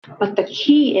But the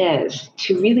key is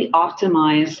to really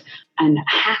optimize and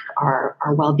hack our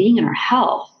well-being and our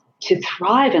health to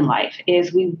thrive in life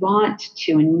is we want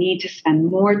to and need to spend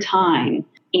more time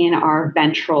in our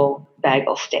ventral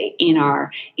vagal state,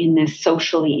 in this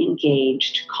socially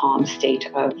engaged, calm state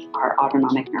of our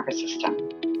autonomic nervous system.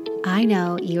 I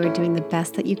know you are doing the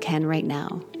best that you can right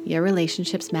now. Your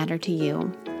relationships matter to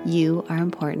you. You are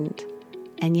important.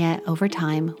 And yet, over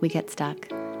time, we get stuck.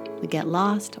 We get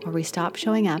lost, or we stop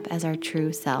showing up as our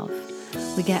true self.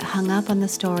 We get hung up on the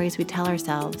stories we tell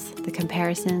ourselves, the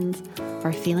comparisons,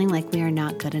 or feeling like we are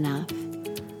not good enough.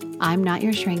 I'm Not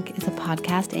Your Shrink is a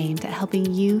podcast aimed at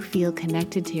helping you feel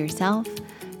connected to yourself,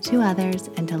 to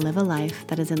others, and to live a life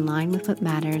that is in line with what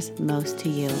matters most to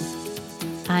you.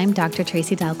 I'm Dr.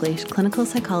 Tracy Dalgleish, clinical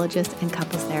psychologist and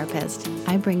couples therapist.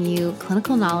 I bring you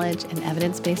clinical knowledge and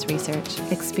evidence-based research,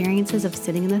 experiences of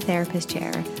sitting in the therapist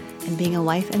chair, and being a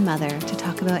wife and mother to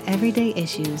talk about everyday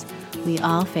issues we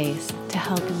all face to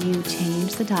help you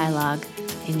change the dialogue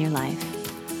in your life.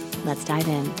 Let's dive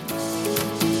in.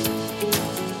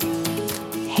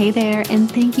 Hey there,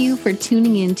 and thank you for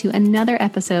tuning in to another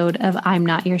episode of I'm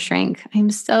Not Your Shrink.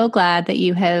 I'm so glad that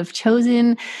you have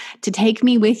chosen to take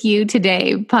me with you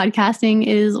today. Podcasting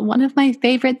is one of my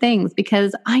favorite things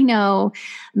because I know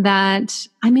that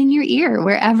I'm in your ear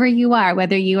wherever you are,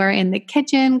 whether you are in the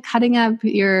kitchen cutting up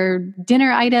your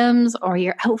dinner items, or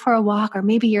you're out for a walk, or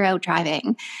maybe you're out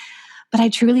driving. But I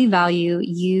truly value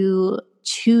you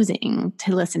choosing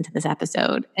to listen to this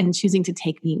episode and choosing to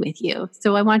take me with you.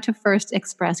 So I want to first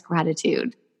express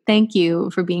gratitude. Thank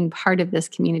you for being part of this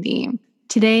community.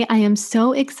 Today, I am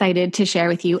so excited to share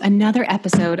with you another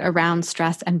episode around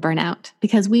stress and burnout,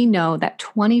 because we know that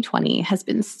 2020 has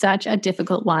been such a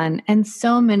difficult one, and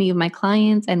so many of my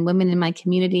clients and women in my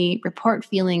community report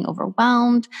feeling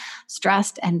overwhelmed,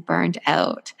 stressed, and burned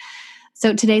out.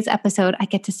 So today's episode, I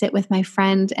get to sit with my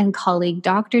friend and colleague,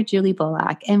 Dr. Julie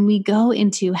Bolak, and we go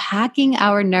into hacking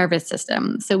our nervous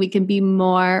system so we can be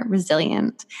more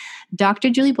resilient. Dr.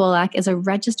 Julie Bolak is a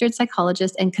registered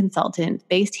psychologist and consultant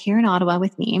based here in Ottawa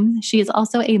with me. She is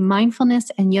also a mindfulness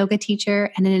and yoga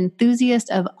teacher and an enthusiast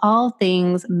of all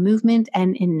things movement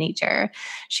and in nature.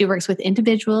 She works with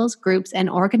individuals, groups, and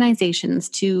organizations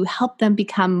to help them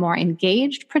become more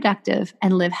engaged, productive,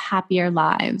 and live happier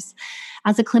lives.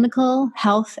 As a clinical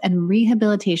health and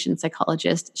rehabilitation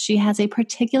psychologist, she has a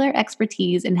particular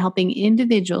expertise in helping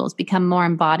individuals become more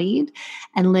embodied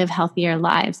and live healthier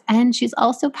lives. And she's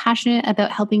also passionate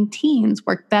about helping teams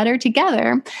work better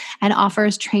together and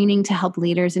offers training to help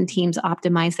leaders and teams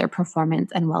optimize their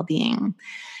performance and well-being.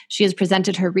 She has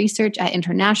presented her research at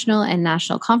international and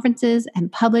national conferences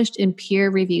and published in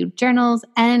peer-reviewed journals.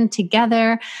 And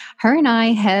together, her and I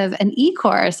have an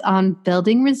e-course on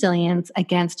building resilience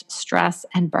against stress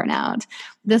and burnout.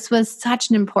 This was such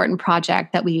an important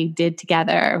project that we did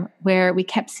together, where we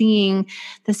kept seeing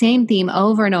the same theme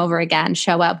over and over again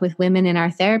show up with women in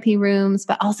our therapy rooms,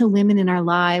 but also women in our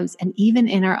lives and even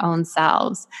in our own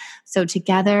selves. So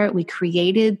together, we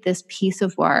created this piece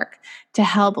of work to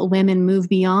help women move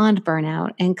beyond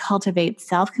burnout and cultivate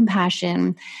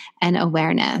self-compassion and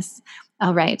awareness.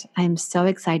 All right, I'm so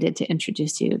excited to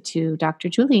introduce you to Dr.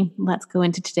 Julie. Let's go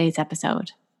into today's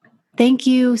episode. Thank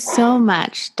you so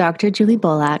much, Dr. Julie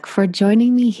Bolak, for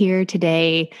joining me here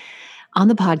today on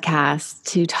the podcast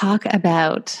to talk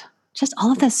about just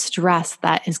all of the stress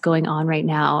that is going on right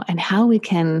now and how we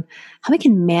can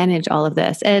manage all of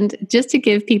this. And just to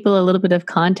give people a little bit of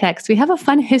context, we have a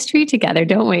fun history together,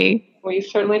 don't we? We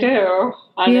certainly do.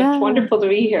 And It's wonderful to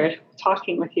be here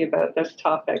talking with you about this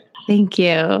topic. Thank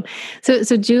you. So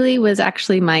Julie was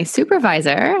actually my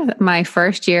supervisor my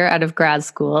first year out of grad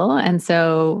school. And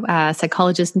so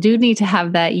psychologists do need to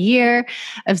have that year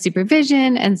of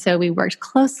supervision. And so we worked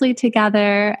closely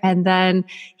together. And then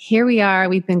here we are.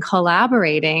 We've been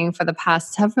collaborating for the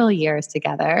past several years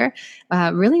together,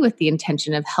 really with the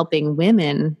intention of helping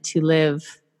women to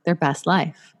live their best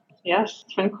life. Yes,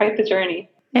 it's been quite the journey.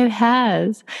 It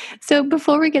has. So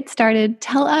before we get started,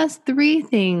 tell us 3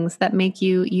 things that make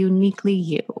you uniquely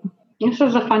you. This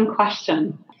is a fun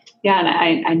question. Yeah,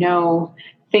 and I know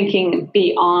thinking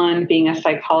beyond being a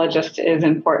psychologist is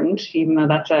important, even though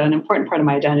that's an important part of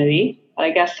my identity. But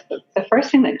I guess the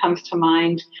first thing that comes to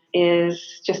mind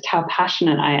is just how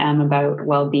passionate I am about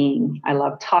well-being. I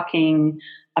love talking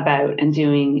about and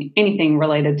doing anything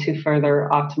related to further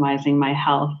optimizing my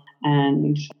health.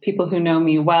 And people who know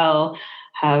me well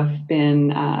have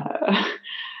been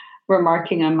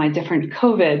remarking on my different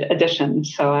COVID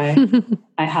additions. So I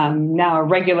am now a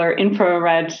regular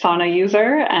infrared sauna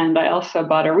user, and I also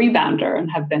bought a rebounder and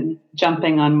have been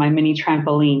jumping on my mini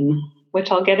trampoline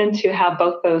which I'll get into how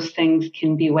both those things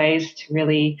can be ways to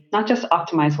really not just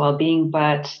optimize well-being,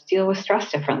 but deal with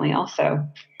stress differently also.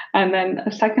 And then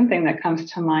a second thing that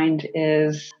comes to mind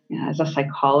is, as a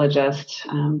psychologist,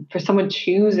 for someone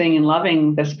choosing and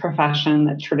loving this profession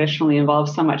that traditionally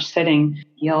involves so much sitting,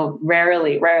 you'll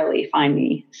rarely find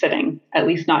me sitting, at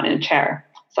least not in a chair.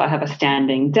 So I have a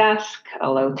standing desk, a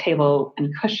low table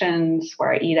and cushions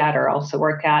where I eat at or also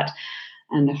work at.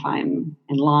 And if I'm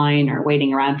in line or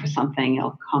waiting around for something,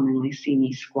 you'll commonly see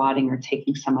me squatting or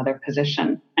taking some other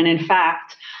position. And in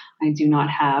fact, I do not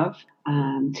have,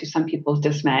 to some people's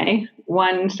dismay,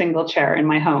 one single chair in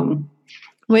my home.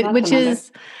 Which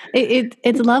is,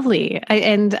 it's lovely.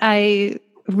 I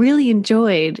really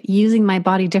enjoyed using my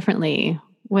body differently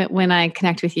when I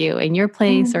connect with you in your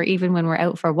place, or even when we're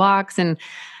out for walks. And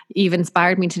you've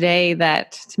inspired me today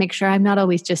that to make sure I'm not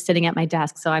always just sitting at my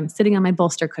desk. So I'm sitting on my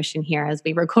bolster cushion here as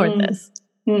we record this.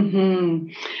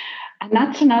 Mm-hmm. And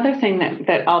that's another thing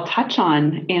that I'll touch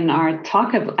on in our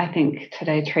talk of, I think,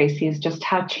 today, Tracy, is just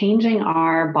how changing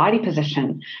our body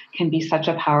position can be such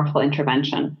a powerful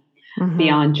intervention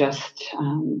beyond just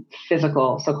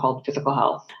so-called physical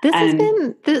health. This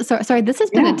has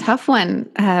been a tough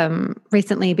one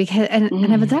recently because,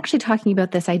 and I was actually talking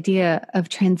about this idea of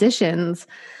transitions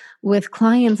with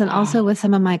clients and also with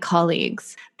some of my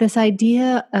colleagues. This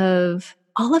idea of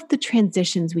all of the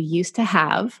transitions we used to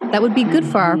have that would be good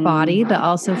for our body, but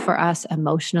also for us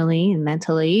emotionally and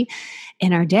mentally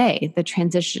in our day. The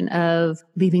transition of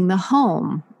leaving the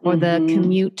home or the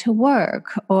commute to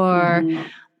work or,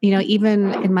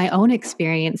 even in my own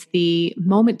experience, the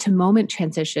moment to moment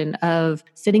transition of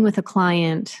sitting with a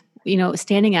client,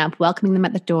 standing up, welcoming them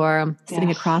at the door,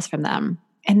 sitting across from them.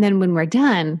 And then when we're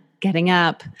done, getting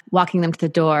up, walking them to the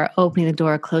door, opening the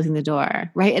door, closing the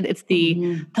door, right? It's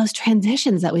those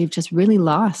transitions that we've just really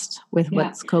lost with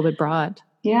what's COVID brought.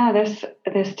 Yeah,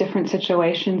 there's different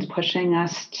situations pushing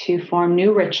us to form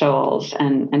new rituals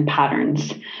and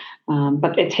patterns.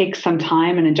 But it takes some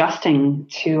time and adjusting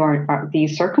to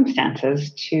these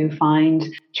circumstances to find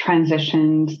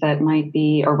transitions that might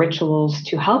be, or rituals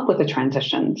to help with the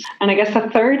transitions. And I guess the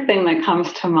third thing that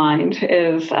comes to mind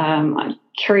is I'm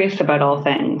curious about all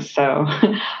things. So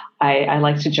I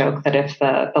like to joke that if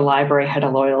the library had a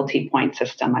loyalty point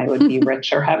system, I would be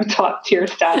rich or have top tier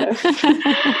status.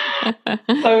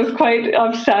 So I was quite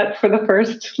upset for the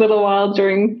first little while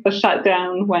during the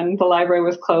shutdown when the library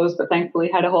was closed, but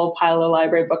thankfully had a whole pile of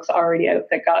library books already out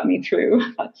that got me through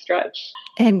that stretch.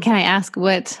 And can I ask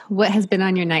what has been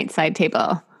on your nightside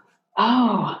table?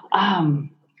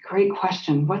 Great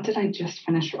question. What did I just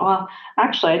finish? Well,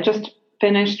 actually, I just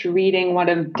finished reading one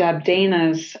of Deb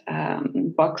Dana's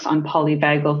books on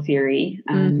polyvagal theory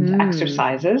and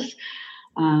exercises.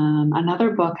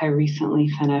 Another book I recently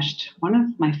finished, one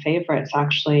of my favorites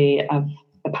actually of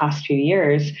the past few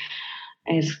years,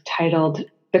 is titled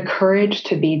The Courage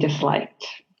to be Disliked.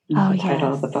 That's the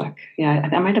title of the book. Yeah,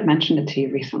 I might have mentioned it to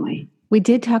you recently. We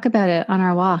did talk about it on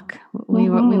our walk. We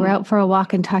were out for a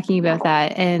walk and talking about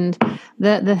that. And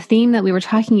the theme that we were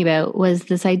talking about was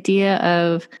this idea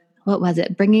of, what was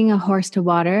it? Bringing a horse to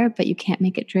water, but you can't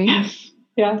make it drink.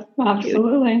 Yes,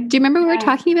 absolutely. Do you remember what we were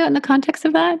talking about in the context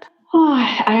of that? Oh,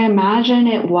 I imagine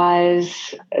it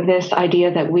was this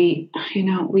idea that we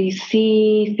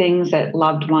see things that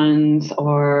loved ones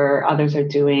or others are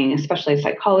doing, especially as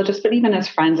psychologists, but even as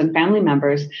friends and family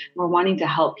members, we're wanting to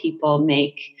help people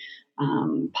make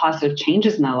positive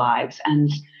changes in their lives.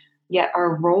 And yet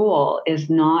our role is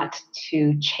not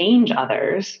to change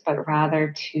others, but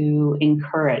rather to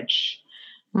encourage.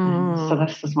 So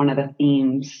this is one of the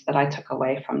themes that I took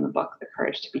away from the book, The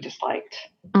Courage to be Disliked.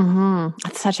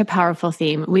 It's such a powerful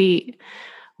theme. We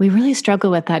really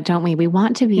struggle with that, don't we? We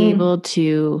want to be able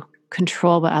to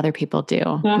control what other people do.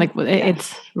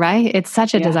 It's right. It's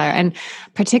such a desire. And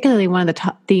particularly one of the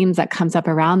top themes that comes up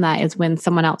around that is when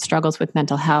someone else struggles with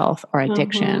mental health or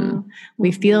addiction,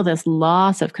 we feel this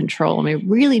loss of control. And we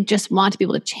really just want to be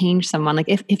able to change someone. Like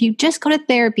if you just go to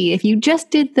therapy, if you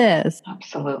just did this.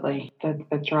 Absolutely.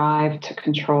 The drive to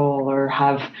control or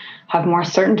have more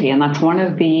certainty. And that's one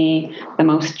of the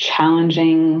most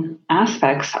challenging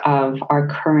aspects of our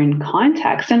current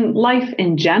context and life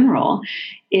in general,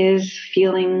 is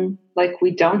feeling like we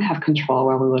don't have control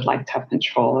where we would like to have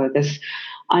control, or this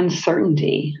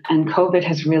uncertainty. And COVID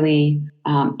has really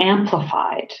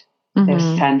amplified this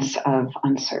sense of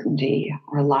uncertainty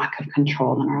or lack of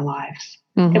control in our lives.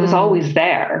 It was always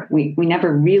there. We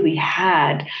never really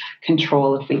had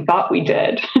control if we thought we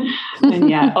did. And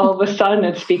yet all of a sudden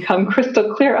it's become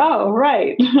crystal clear. Oh,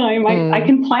 right. I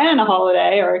can plan a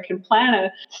holiday, or I can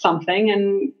plan something,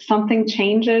 and something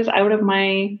changes out of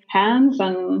my hands,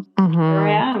 and here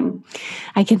I am.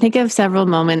 I can think of several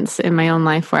moments in my own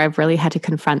life where I've really had to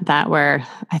confront that, where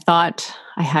I thought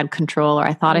I had control, or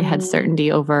I thought I had certainty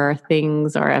over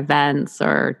things or events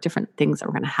or different things that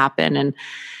were going to happen.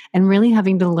 And really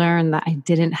having to learn that I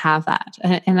didn't have that.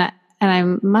 And I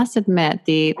must admit,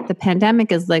 the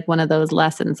pandemic is like one of those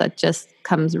lessons that just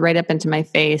comes right up into my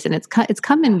face, and it's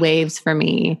come in waves for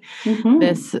me.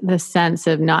 This sense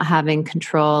of not having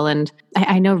control, and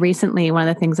I know recently one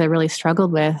of the things I really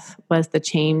struggled with was the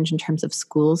change in terms of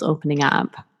schools opening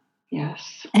up.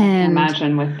 Yes, and I can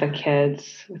imagine with the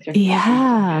kids, with your kids.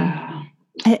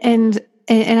 And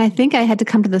I think I had to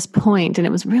come to this point, and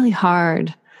it was really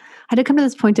hard. I had to come to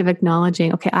this point of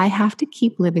acknowledging, okay, I have to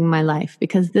keep living my life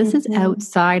because this is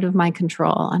outside of my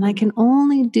control, and I can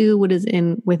only do what is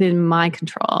within my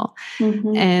control.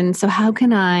 And so how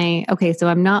can so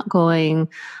I'm not going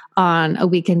on a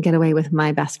weekend getaway with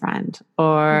my best friend,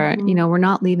 or, we're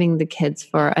not leaving the kids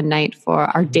for a night for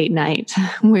our date night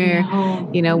where,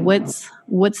 what's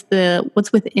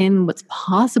within what's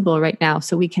possible right now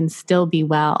so we can still be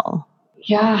well.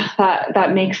 Yeah,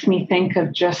 that makes me think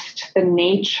of just the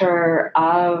nature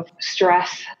of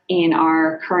stress in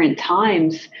our current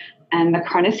times and the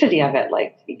chronicity of it.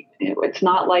 Like, it's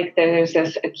not like there's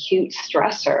this acute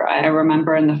stressor. I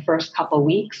remember in the first couple of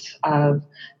weeks of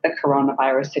the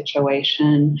coronavirus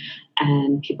situation,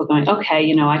 and people going,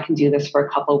 okay, I can do this for a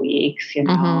couple of weeks.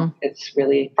 It's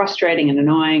really frustrating and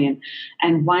annoying.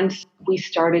 And once we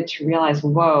started to realize,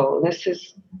 whoa, this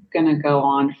is going to go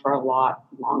on for a lot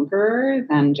longer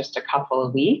than just a couple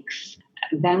of weeks,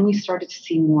 then we started to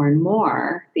see more and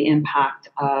more the impact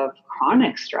of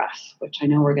chronic stress, which I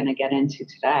know we're going to get into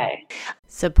today.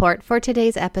 Support for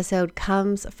today's episode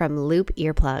comes from Loop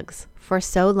earplugs. For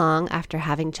so long after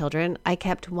having children, I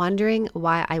kept wondering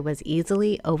why I was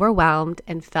easily overwhelmed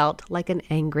and felt like an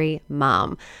angry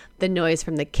mom. The noise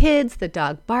from the kids, the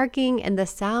dog barking, and the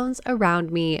sounds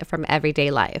around me from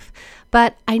everyday life.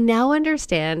 But I now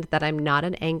understand that I'm not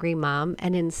an angry mom,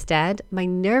 and instead, my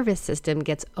nervous system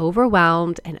gets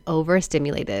overwhelmed and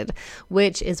overstimulated,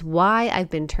 which is why I've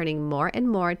been turning more and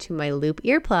more to my Loop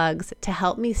earplugs to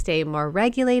help me stay more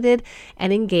regulated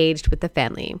and engaged with the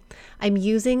family. I'm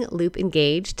using Loop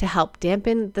Engage to help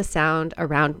dampen the sound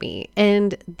around me,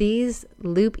 and these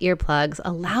Loop earplugs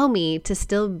allow me to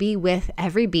still be with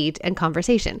every beat and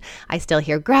conversation. I still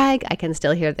hear Greg, I can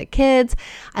still hear the kids.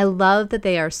 I love that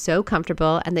they are so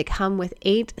comfortable, and they come with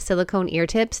 8 silicone ear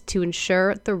tips to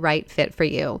ensure the right fit for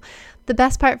you. The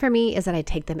best part for me is that I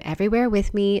take them everywhere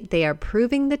with me. They are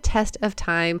proving the test of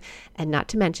time, and not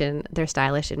to mention they're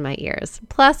stylish in my ears.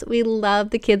 Plus, we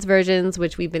love the kids' versions,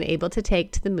 which we've been able to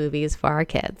take to the movies for our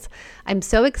kids. I'm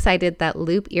so excited that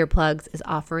Loop Earplugs is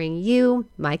offering you,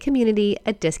 my community,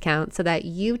 a discount so that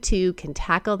you too can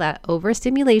tackle that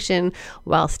overstimulation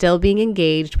while still being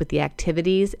engaged with the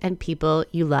activities and people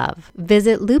you love.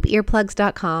 Visit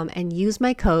loopearplugs.com and use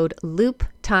my code LOOP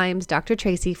times Dr.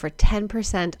 Tracy for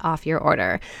 10% off your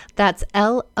order. That's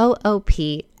LOOPXDRTRACY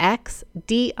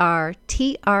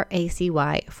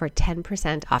for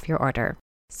 10% off your order.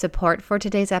 Support for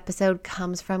today's episode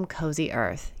comes from Cozy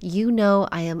Earth. You know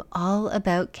I am all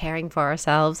about caring for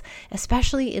ourselves,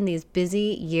 especially in these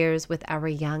busy years with our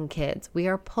young kids. We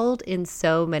are pulled in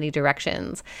so many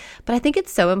directions. But I think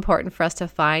it's so important for us to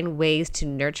find ways to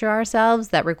nurture ourselves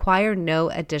that require no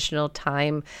additional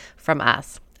time from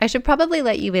us. I should probably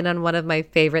let you in on one of my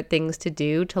favorite things to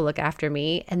do to look after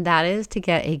me, and that is to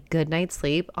get a good night's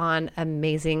sleep on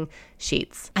amazing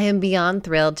sheets. I am beyond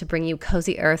thrilled to bring you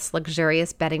Cozy Earth's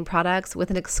luxurious bedding products with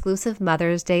an exclusive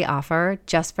Mother's Day offer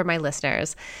just for my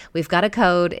listeners. We've got a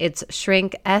code. It's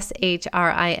SHRINK,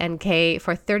 SHRINK,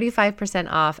 for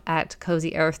 35% off at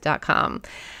CozyEarth.com.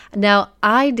 Now,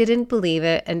 I didn't believe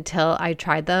it until I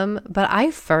tried them, but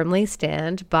I firmly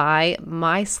stand by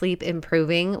my sleep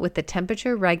improving with the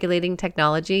temperature regulating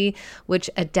technology, which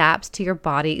adapts to your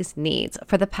body's needs.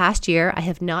 For the past year, I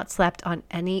have not slept on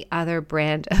any other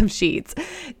brand of sheets.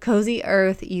 Cozy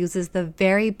Earth uses the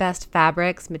very best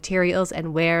fabrics, materials,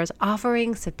 and wears,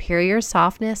 offering superior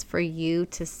softness for you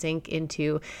to sink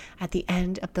into at the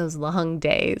end of those long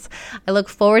days. I look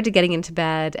forward to getting into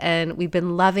bed, and we've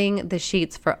been loving the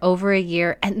sheets for over a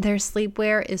year, and their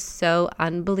sleepwear is so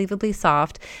unbelievably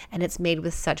soft, and it's made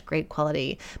with such great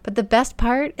quality. But the best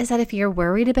part is that if you're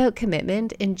worried about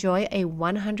commitment, enjoy a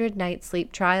 100-night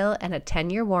sleep trial and a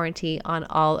 10-year warranty on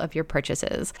all of your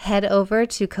purchases. Head over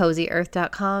to Cozy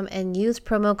cozyearth.com and use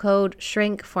promo code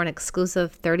SHRINK for an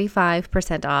exclusive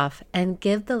 35% off and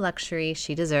give the luxury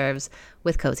she deserves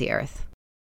with Cozy Earth.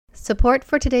 Support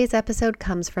for today's episode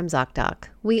comes from ZocDoc.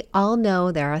 We all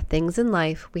know there are things in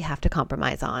life we have to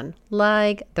compromise on,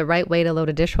 like the right way to load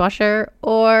a dishwasher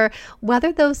or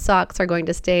whether those socks are going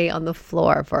to stay on the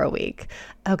floor for a week.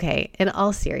 Okay, in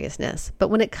all seriousness, but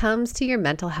when it comes to your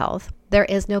mental health, there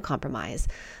is no compromise.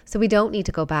 So we don't need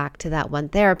to go back to that one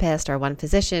therapist or one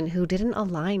physician who didn't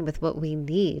align with what we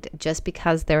need just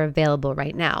because they're available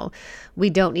right now. We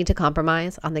don't need to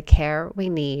compromise on the care we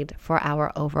need for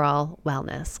our overall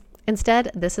wellness.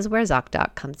 Instead, this is where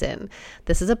ZocDoc comes in.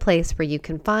 This is a place where you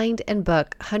can find and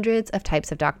book hundreds of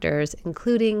types of doctors,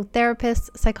 including therapists,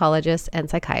 psychologists, and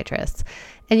psychiatrists.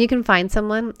 And you can find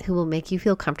someone who will make you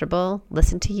feel comfortable,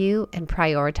 listen to you, and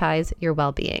prioritize your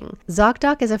well-being.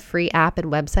 ZocDoc is a free app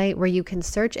and website where you can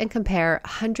search and compare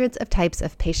hundreds of types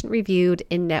of patient-reviewed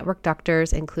in-network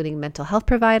doctors, including mental health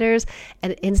providers,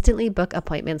 and instantly book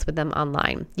appointments with them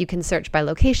online. You can search by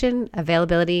location,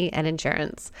 availability, and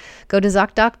insurance. Go to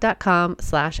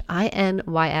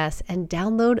ZocDoc.com/INYS and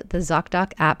download the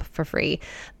ZocDoc app for free.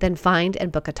 Then find and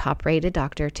book a top-rated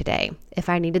doctor today. If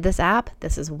I needed this app,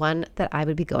 this is one that I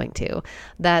would be going to.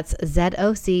 That's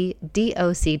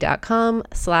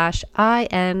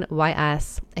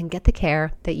ZocDoc.com/INYS and get the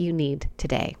care that you need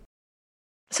today.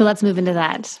 So let's move into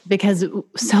that, because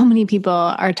so many people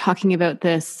are talking about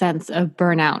this sense of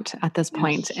burnout at this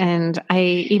point. And I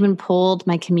even polled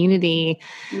my community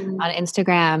on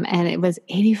Instagram, and it was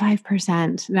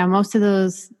 85%. Now, most of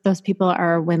those people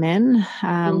are women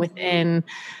within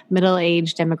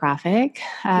middle-age demographic.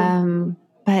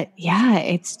 But yeah,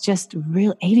 it's just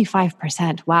real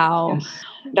 85%. Wow. Yes.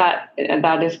 That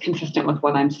is consistent with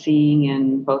what I'm seeing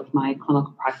in both my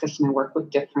clinical practice, and I work with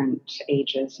different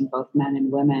ages in both men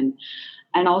and women,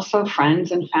 and also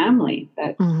friends and family,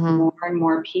 that more and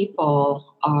more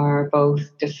people are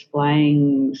both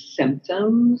displaying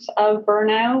symptoms of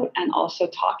burnout and also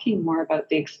talking more about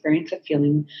the experience of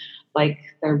feeling like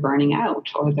they're burning out,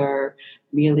 or they're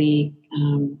really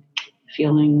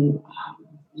feeling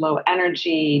low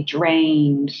energy,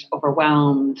 drained,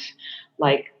 overwhelmed,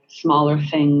 like smaller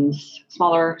things,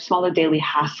 smaller daily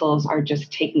hassles are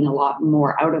just taking a lot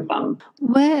more out of them.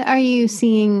 What are you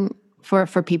seeing for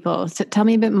people? So tell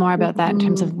me a bit more about that in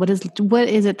terms of what is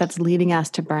it that's leading us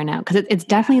to burnout? Because it's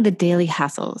definitely the daily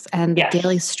hassles and the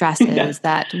daily stresses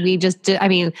that we just do. I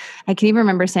mean, I can even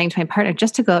remember saying to my partner,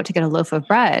 just to go out to get a loaf of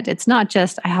bread, it's not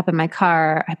just I hop in my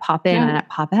car, I pop in and I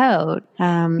pop out.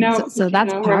 So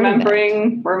that's part of it.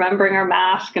 Remembering our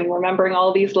mask and remembering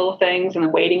all these little things and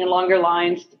then waiting in longer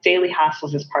lines. Daily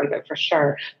hassles is part of it for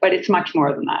sure, but it's much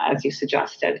more than that, as you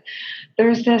suggested.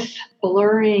 There's this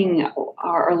blurring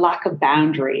or lack of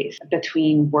boundaries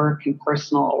between work and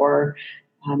personal, or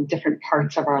different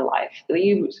parts of our life.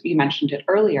 You mentioned it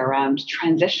earlier around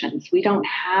transitions. We don't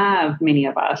have, many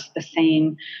of us, the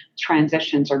same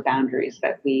transitions or boundaries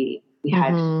that we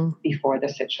had before the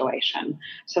situation.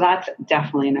 So that's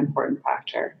definitely an important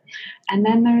factor. And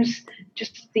then there's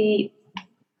just the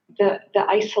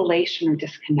isolation or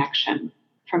disconnection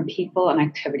from people and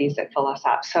activities that fill us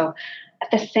up. So at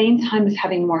the same time as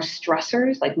having more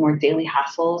stressors, like more daily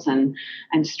hassles and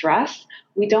stress,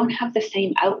 we don't have the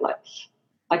same outlets.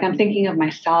 Like I'm thinking of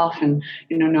myself, and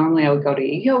normally I would go to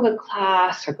a yoga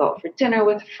class or go out for dinner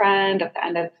with a friend at the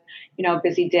end of a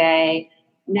busy day.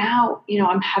 Now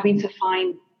I'm having to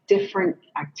find different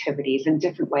activities and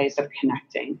different ways of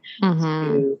connecting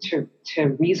to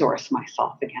resource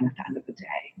myself again at the end of the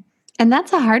day. And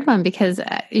that's a hard one because,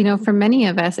 for many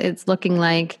of us, it's looking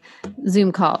like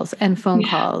Zoom calls and phone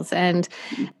calls. And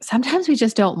sometimes we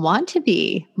just don't want to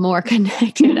be more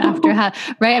connected after,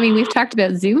 right? I mean, we've talked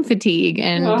about Zoom fatigue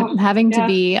and having to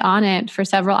be on it for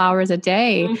several hours a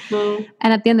day.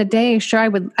 And at the end of the day, sure,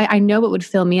 I know what would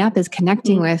fill me up is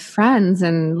connecting with friends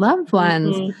and loved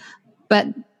ones. But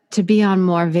to be on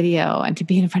more video and to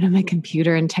be in front of my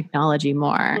computer and technology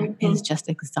more is just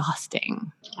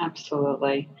exhausting.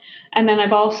 Absolutely. And then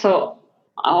I've also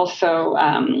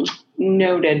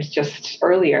noted just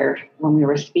earlier when we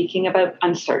were speaking about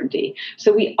uncertainty.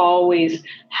 So we always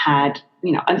had,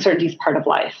 uncertainty is part of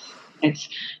life. It's,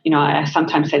 I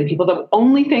sometimes say to people, the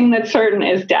only thing that's certain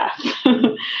is death.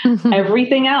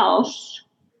 Everything else,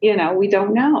 we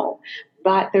don't know.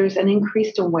 But there's an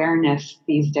increased awareness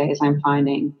these days, I'm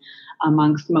finding,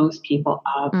 amongst most people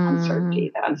of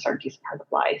uncertainty. That uncertainty is part of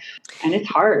life. And it's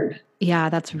hard. Yeah,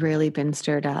 that's really been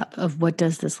stirred up of what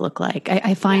does this look like?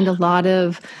 I find a lot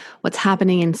of what's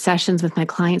happening in sessions with my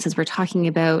clients is we're talking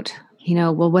about,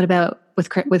 what about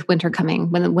with winter coming,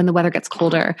 when the weather gets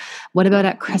colder? What about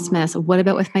at Christmas? What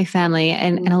about with my family?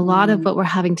 And a lot of what we're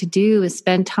having to do is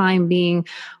spend time being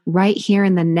right here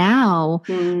in the now,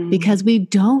 because we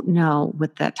don't know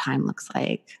what that time looks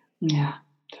like. Yeah.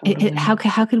 Totally.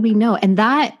 How could we know? And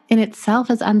that in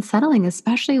itself is unsettling,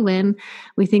 especially when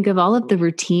we think of all of the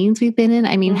routines we've been in.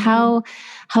 I mean, how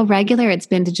regular it's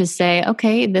been to just say,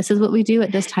 okay, this is what we do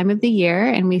at this time of the year,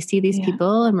 and we see these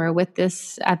people, and we're with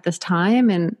this at this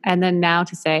time, and then now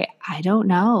to say, I don't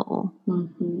know.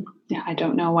 Yeah, I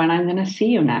don't know when I'm going to see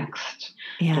you next.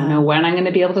 Yeah. I don't know when I'm going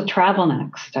to be able to travel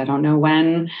next. I don't know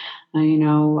when,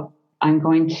 I'm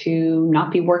going to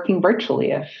not be working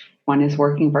virtually if one is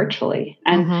working virtually.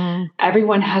 And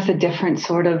everyone has a different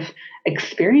sort of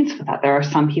experience with that. There are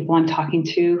some people I'm talking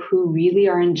to who really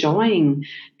are enjoying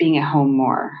being at home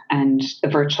more and the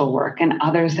virtual work, and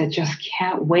others that just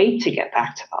can't wait to get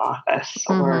back to the office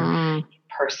or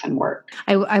person work.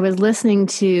 I was listening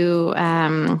to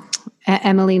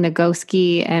Emily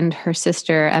Nagoski and her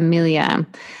sister Amelia.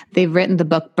 They've written the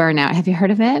book Burnout. Have you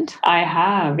heard of it? I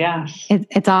have, yes.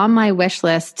 It's on my wish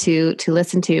list to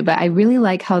listen to, but I really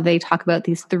like how they talk about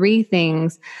these 3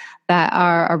 things that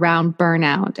are around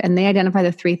burnout. And they identify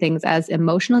the 3 things as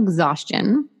emotional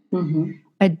exhaustion,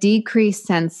 a decreased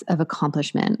sense of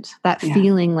accomplishment, that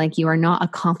feeling like you are not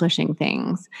accomplishing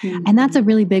things. And that's a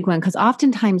really big one, because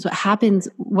oftentimes what happens,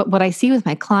 what I see with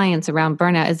my clients around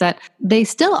burnout is that they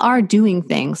still are doing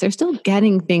things. They're still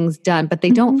getting things done, but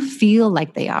they don't feel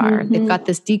like they are. They've got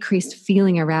this decreased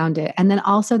feeling around it. And then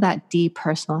also that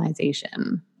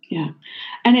depersonalization. Yeah.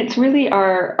 And it's really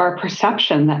our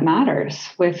perception that matters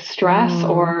with stress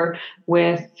or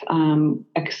with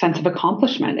a sense of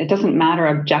accomplishment. It doesn't matter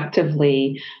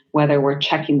objectively whether we're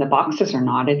checking the boxes or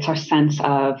not. It's our sense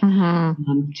of,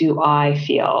 do I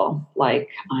feel like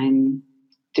I'm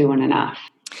doing enough?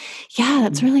 Yeah,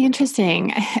 that's really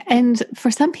interesting. And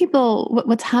for some people,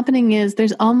 what's happening is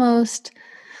there's almost...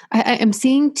 I am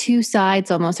seeing 2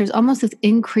 sides almost. There's almost this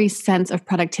increased sense of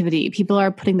productivity. People are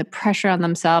putting the pressure on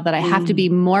themselves that I have to be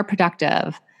more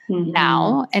productive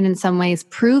now, and in some ways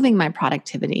proving my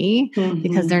productivity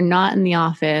because they're not in the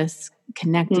office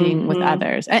connecting with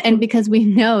others. And because we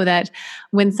know that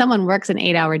when someone works an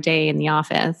 8-hour day in the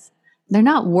office, they're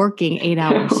not working 8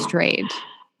 hours straight.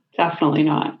 Definitely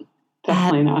not.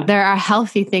 Definitely not. There are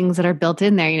healthy things that are built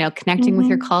in there, connecting with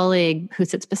your colleague who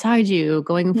sits beside you,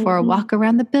 going for a walk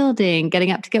around the building, getting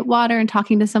up to get water and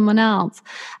talking to someone else.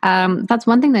 That's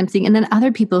one thing that I'm seeing. And then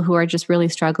other people who are just really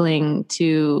struggling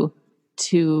to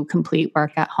complete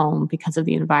work at home because of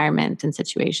the environment and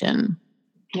situation.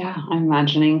 Yeah, I'm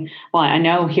imagining, well, I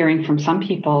know hearing from some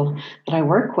people that I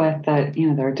work with that,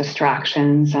 there are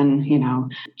distractions and,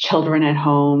 children at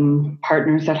home,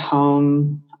 partners at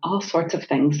home, all sorts of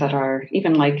things that are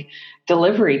even like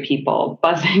delivery people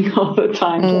buzzing all the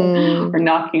time or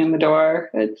knocking on the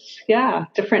door. It's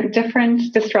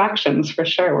different distractions for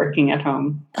sure working at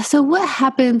home. So what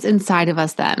happens inside of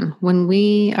us then when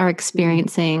we are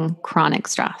experiencing chronic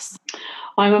stress?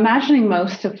 Well, I'm imagining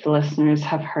most of the listeners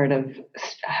have heard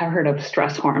of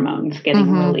stress hormones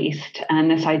getting released,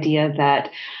 and this idea that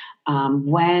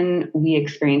when we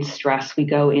experience stress, we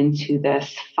go into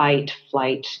this fight,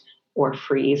 flight, or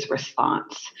freeze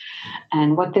response.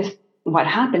 And what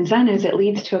happens then is it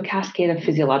leads to a cascade of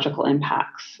physiological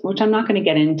impacts, which I'm not going to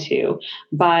get into,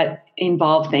 but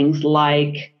involve things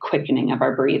like quickening of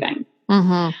our breathing.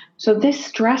 So this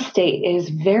stress state is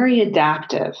very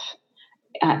adaptive.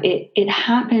 It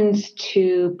happens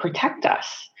to protect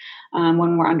us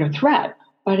when we're under threat,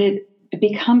 but it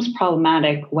becomes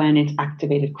problematic when it's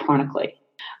activated chronically.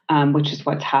 Which is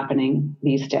what's happening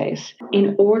these days.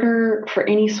 In order for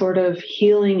any sort of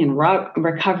healing and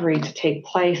recovery to take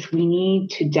place, we need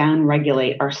to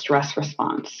downregulate our stress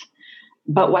response.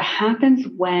 But what happens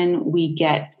when we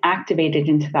get activated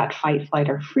into that fight, flight,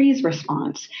 or freeze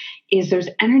response is there's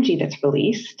energy that's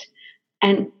released.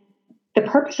 And the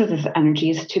purpose of this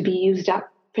energy is to be used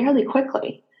up fairly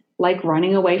quickly, like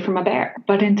running away from a bear.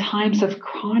 But in times of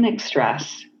chronic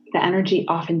stress, the energy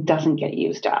often doesn't get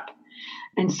used up.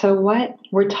 And so what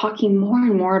we're talking more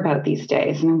and more about these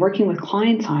days, and I'm working with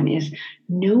clients on, is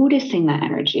noticing that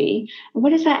energy.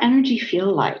 What does that energy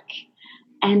feel like?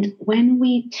 And when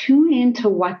we tune into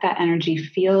what that energy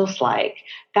feels like,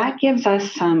 that gives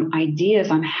us some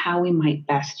ideas on how we might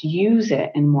best use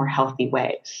it in more healthy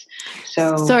ways.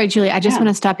 So, sorry, Julie, I just want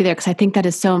to stop you there because I think that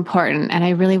is so important. And I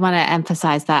really want to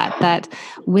emphasize that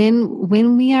when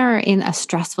we are in a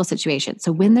stressful situation,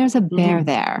 so when there's a bear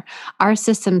there, our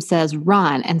system says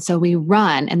run. And so we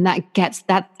run, and that gets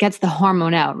the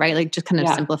hormone out, right? Like just kind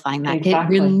of simplifying that.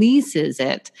 Exactly. It releases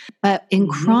it. But in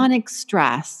chronic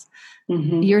stress,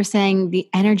 you're saying the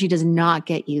energy does not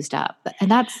get used up.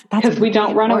 And that's because we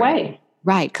don't run away.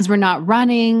 Right. Because we're not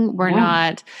running. We're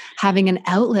not having an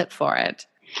outlet for it.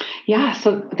 Yeah.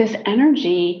 So this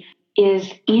energy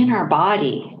is in our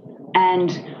body,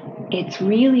 and it's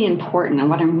really important. And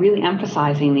what I'm really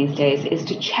emphasizing these days is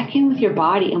to check in with your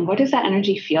body. And what does that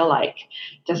energy feel like?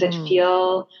 Does it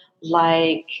feel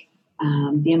like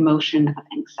the emotion of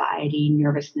anxiety,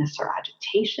 nervousness, or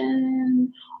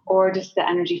agitation? Or does the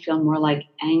energy feel more like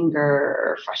anger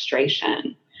or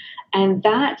frustration? And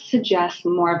that suggests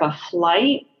more of a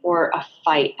flight or a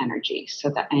fight energy. So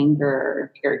the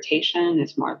anger, irritation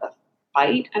is more of a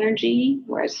fight energy,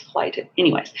 whereas flight,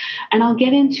 anyways. And I'll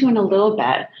get into in a little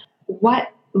bit what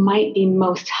might be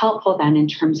most helpful then in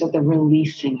terms of the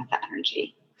releasing of the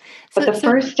energy. But the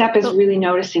first step is really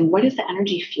noticing, what does the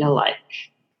energy feel like?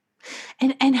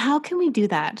 And how can we do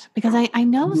that? Because I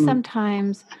know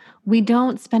sometimes we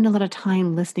don't spend a lot of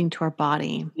time listening to our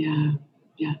body. Yeah.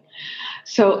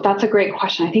 So that's a great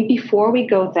question. I think before we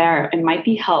go there, it might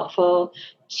be helpful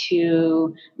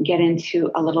to get into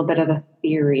a little bit of the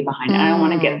theory behind it. I don't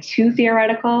want to get too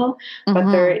theoretical,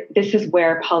 but this is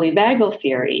where polyvagal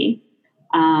theory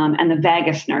and the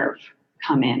vagus nerve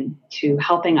come in to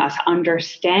helping us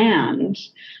understand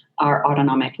our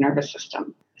autonomic nervous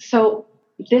system. So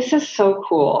this is so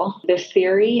cool, this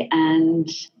theory, and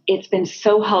it's been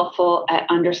so helpful at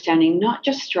understanding not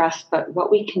just stress, but what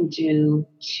we can do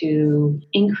to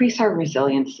increase our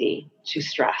resiliency to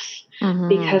stress.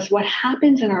 Because what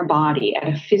happens in our body at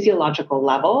a physiological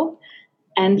level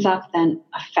ends up then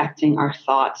affecting our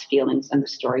thoughts, feelings, and the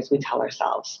stories we tell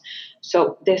ourselves.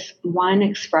 So this one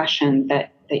expression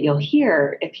that you'll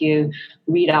hear if you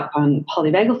read up on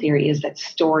polyvagal theory is that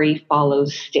story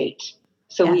follows state.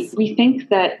 So we think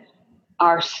that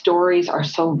our stories are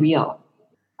so real,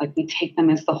 like we take them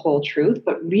as the whole truth,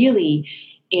 but really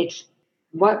it's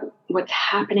what's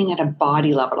happening at a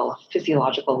body level, a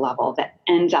physiological level, that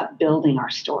ends up building our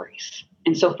stories.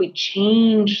 And so if we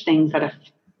change things at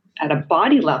a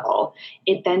body level,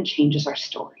 it then changes our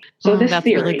story. So this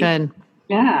theory, really good.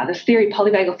 Yeah, this theory,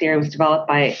 polyvagal theory, was developed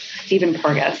by Stephen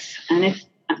Porges, and it,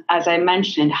 as I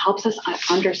mentioned, helps us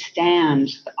understand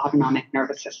the autonomic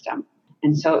nervous system.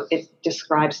 And so it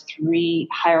describes 3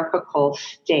 hierarchical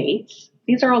states.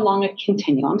 These are along a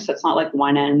continuum, so it's not like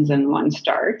one ends and one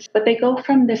starts, but they go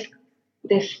from this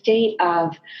state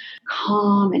of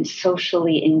calm and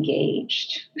socially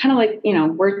engaged, kind of like,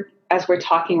 as we're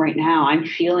talking right now, I'm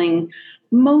feeling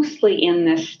mostly in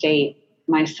this state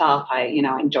myself. I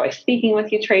enjoy speaking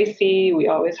with you, Tracy. We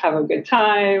always have a good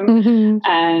time.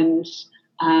 And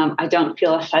I don't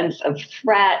feel a sense of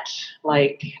threat,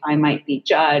 like I might be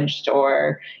judged,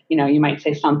 or, you might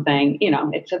say something,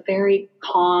 it's a very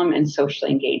calm and socially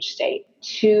engaged state.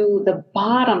 To the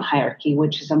bottom hierarchy,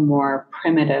 which is a more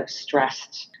primitive,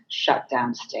 stressed, shut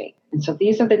down state. And so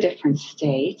these are the different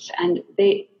states, and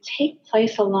they take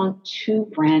place along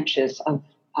 2 branches of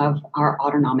our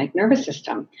autonomic nervous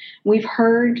system. We've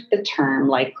heard the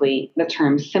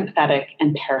term sympathetic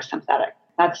and parasympathetic.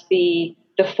 That's the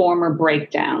former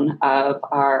breakdown of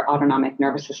our autonomic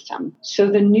nervous system. So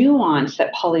the nuance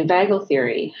that polyvagal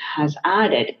theory has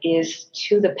added is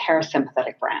to the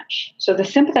parasympathetic branch. So the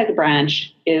sympathetic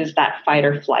branch is that fight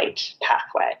or flight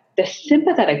pathway. The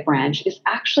sympathetic branch is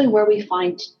actually where we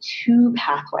find 2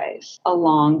 pathways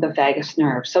along the vagus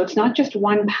nerve. So it's not just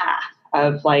one path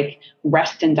of like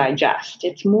rest and digest.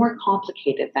 It's more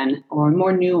complicated or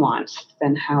more nuanced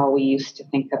than how we used to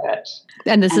think of it.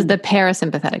 And this is the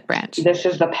parasympathetic branch. This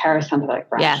is the parasympathetic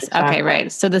branch. Yes. Exactly. Okay.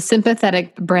 Right. So the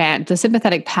sympathetic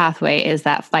pathway is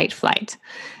that fight flight.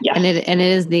 Yes. And it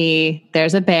is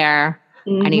there's a bear.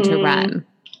 I need to run.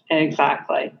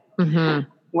 Exactly.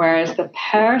 Whereas the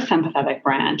parasympathetic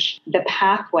branch, the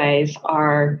pathways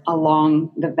are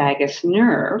along the vagus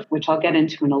nerve, which I'll get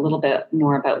into in a little bit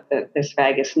more about this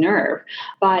vagus nerve.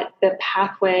 But the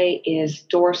pathway is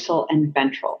dorsal and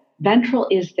ventral. Ventral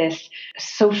is this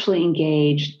socially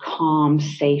engaged, calm,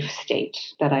 safe state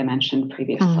that I mentioned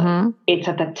previously. It's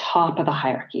at the top of the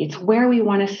hierarchy. It's where we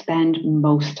want to spend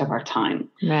most of our time.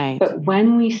 Right. But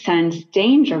when we sense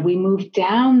danger, we move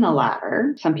down the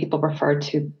ladder. Some people refer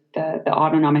to the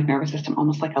autonomic nervous system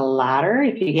almost like a ladder.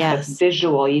 If you get a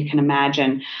visual, you can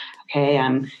imagine, okay,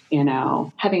 I'm,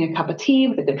 having a cup of tea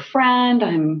with a good friend.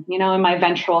 I'm, in my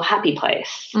ventral happy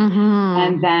place.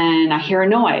 And then I hear a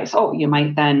noise. Oh, you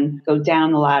might then go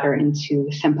down the ladder into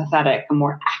the sympathetic, a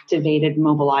more activated,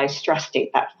 mobilized stress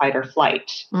state, that fight or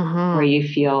flight, where you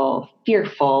feel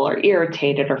fearful or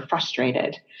irritated or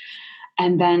frustrated.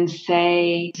 and then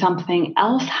say something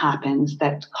else happens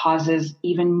that causes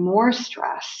even more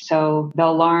stress. So the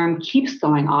alarm keeps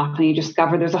going off and you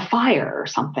discover there's a fire or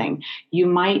something. You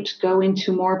might go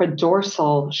into more of a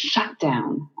dorsal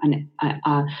shutdown,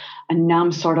 a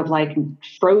numb sort of like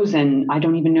frozen, I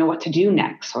don't even know what to do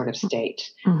next sort of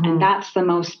state. And that's the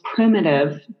most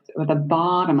primitive, or the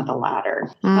bottom of the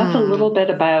ladder. That's a little bit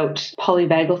about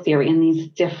polyvagal theory in these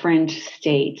different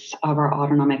states of our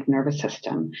autonomic nervous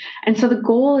system. And so the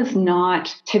goal is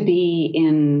not to be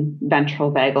in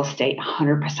ventral vagal state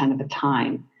 100% of the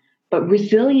time, but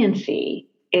resiliency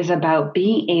is about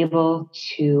being able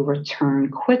to return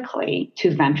quickly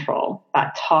to ventral,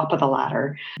 that top of the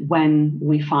ladder, when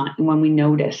we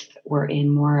notice that we're in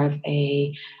more of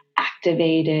a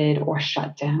activated or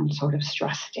shut down sort of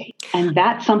stress state. And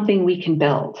that's something we can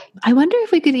build. I wonder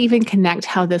if we could even connect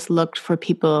how this looked for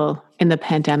people in the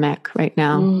pandemic right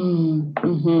now.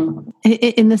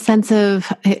 In the sense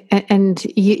of, and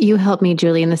you helped me,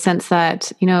 Julie, in the sense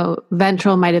that,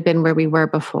 ventral might have been where we were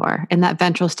before, in that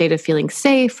ventral state of feeling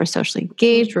safe, we're socially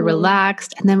engaged, we're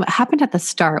relaxed. And then what happened at the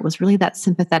start was really that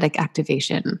sympathetic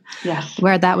activation. Yes.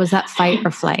 Where that was that fight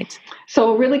or flight.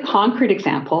 So a really concrete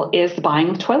example is the buying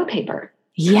of toilet paper.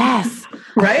 Yes.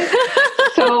 Right?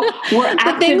 So we're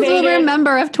activated. The things we'll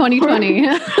remember of 2020.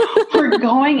 We're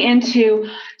going into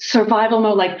survival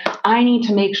mode. Like, I need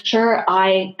to make sure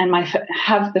I and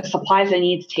have the supplies I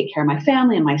need to take care of my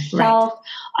family and myself.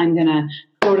 Right. I'm going to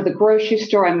go to the grocery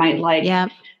store. I might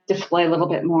display a little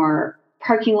bit more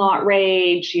parking lot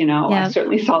rage. I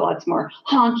certainly saw lots more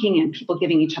honking and people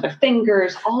giving each other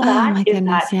fingers. All that is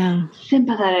that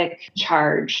sympathetic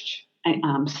charged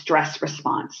stress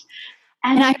response.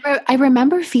 And I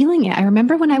remember feeling it. I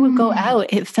remember when I would go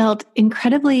out, it felt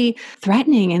incredibly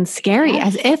threatening and scary,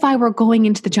 as if I were going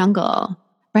into the jungle.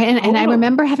 Right. And I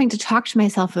remember having to talk to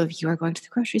myself of, you are going to the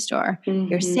grocery store.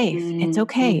 You're safe. It's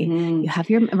okay. You have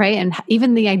your, right. And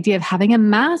even the idea of having a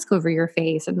mask over your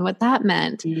face and what that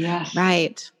meant. Yes.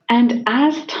 Right. And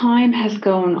as time has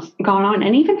gone on,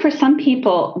 and even for some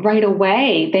people right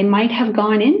away, they might have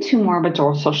gone into more of a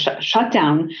dorsal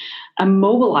shutdown, a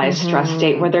mobilized stress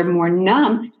state where they're more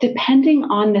numb, depending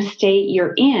on the state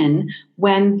you're in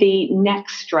when the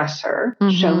next stressor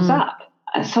shows up.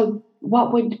 So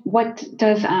what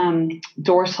does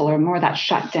dorsal, or more that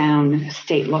shutdown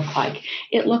state, look like?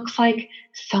 It looks like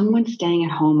someone staying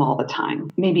at home all the time,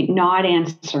 maybe not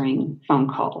answering phone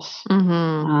calls,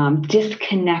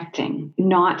 disconnecting,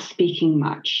 not speaking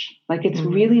much. Like, it's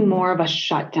really more of a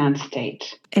shutdown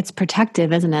state. It's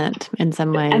protective, isn't it, in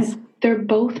some ways? And they're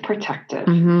both protective.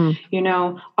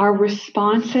 Our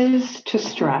responses to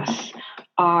stress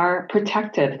are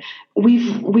protective.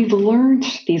 We've learned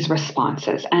these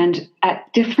responses, and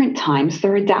at different times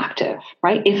they're adaptive,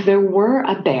 right? If there were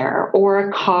a bear or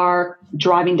a car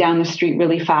driving down the street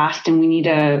really fast and we need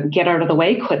to get out of the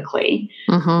way quickly,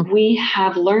 we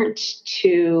have learned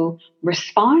to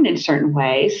respond in certain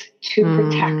ways to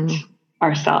protect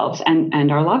ourselves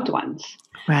and our loved ones.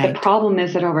 Right. The problem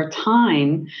is that over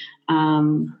time,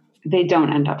 they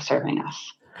don't end up serving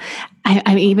us.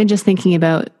 I'm even just thinking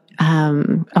about,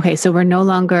 so we're no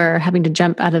longer having to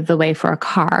jump out of the way for a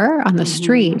car on the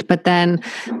street, but then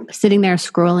sitting there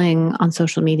scrolling on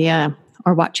social media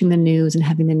or watching the news and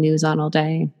having the news on all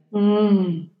day.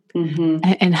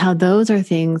 And how those are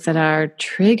things that are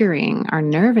triggering our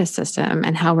nervous system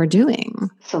and how we're doing.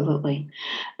 Absolutely.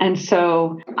 And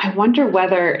so I wonder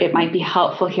whether it might be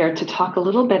helpful here to talk a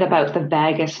little bit about the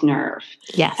vagus nerve.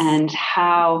 Yes. And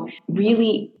how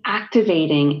really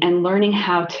activating and learning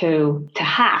how to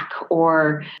hack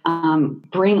or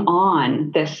bring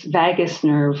on this vagus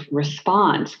nerve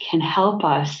response can help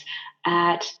us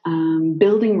at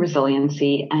building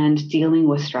resiliency and dealing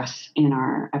with stress in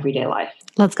our everyday life.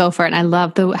 Let's go for it. And I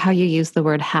love how you use the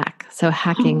word hack. So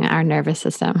hacking our nervous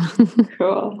system.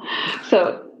 Cool.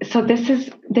 So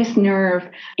this nerve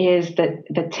is the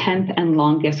 10th and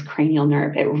longest cranial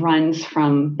nerve. It runs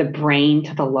from the brain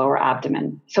to the lower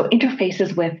abdomen. So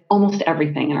interfaces with almost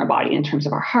everything in our body in terms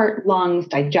of our heart, lungs,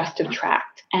 digestive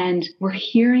tract. And we're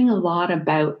hearing a lot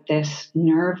about this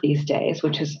nerve these days,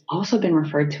 which has also been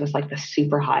referred to as like the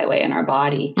superhighway in our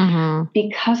body,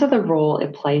 because of the role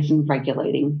it plays in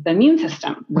regulating the immune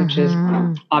system, which is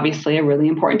obviously a really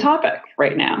important topic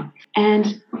right now.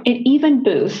 And it even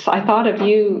boosts, I thought of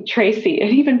you, Tracy,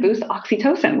 it even boosts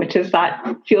oxytocin, which is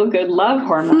that feel-good love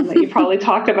hormone that you probably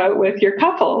talked about with your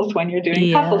couples when you're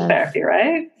doing couples therapy,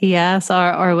 right? Yes,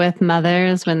 or with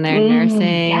mothers when they're nursing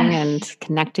and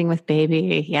connecting with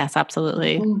baby. Yes,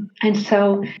 absolutely. And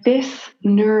so this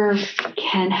nerve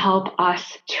can help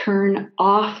us turn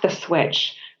off the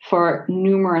switch for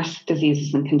numerous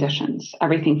diseases and conditions,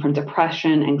 everything from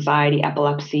depression, anxiety,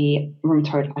 epilepsy,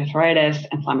 rheumatoid arthritis,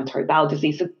 inflammatory bowel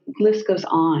disease. The list goes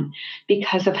on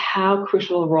because of how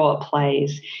crucial a role it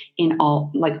plays in all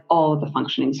of the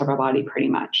functionings of our body pretty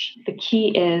much. The key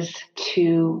is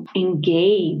to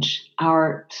engage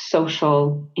our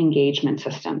social engagement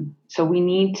system. So we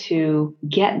need to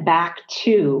get back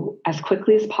to, as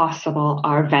quickly as possible,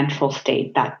 our ventral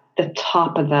state, that the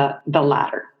top of the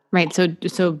ladder. Right.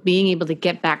 So being able to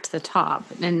get back to the top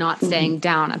and not staying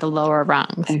down at the lower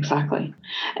rungs. Exactly.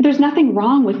 And there's nothing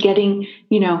wrong with getting,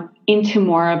 into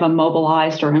more of a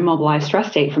mobilized or immobilized stress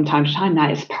state from time to time.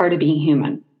 That is part of being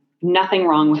human. Nothing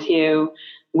wrong with you.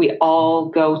 We all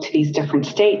go to these different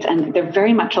states, and they're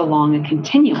very much along a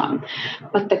continuum.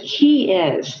 But the key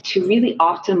is to really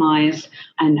optimize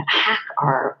and hack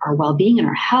our well-being and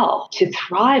our health to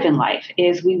thrive in life.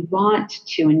 Is we want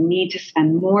to and need to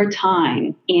spend more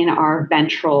time in our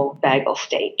ventral vagal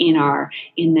state,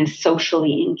 in this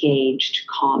socially engaged,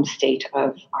 calm state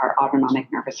of our autonomic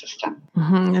nervous system.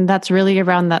 Mm-hmm. And that's really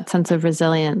around that sense of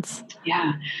resilience.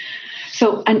 Yeah.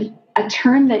 So a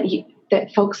term that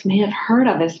folks may have heard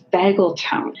of is vagal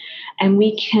tone. And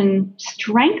we can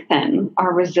strengthen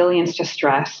our resilience to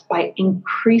stress by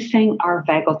increasing our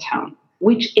vagal tone,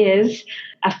 which is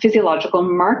a physiological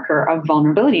marker of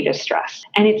vulnerability to stress.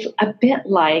 And it's a bit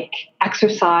like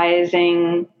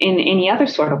exercising in any other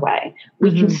sort of way.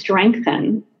 We can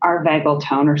strengthen our vagal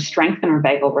tone or strengthen our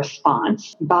vagal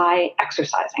response by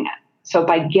exercising it. So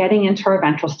by getting into our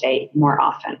ventral state more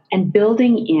often and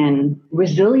building in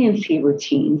resiliency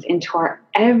routines into our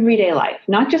everyday life,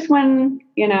 not just when,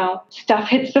 stuff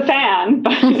hits the fan,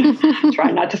 but try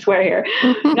not to swear here,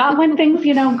 not when things,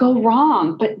 go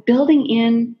wrong, but building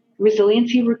in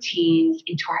resiliency routines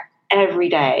into our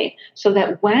everyday so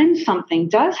that when something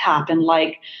does happen,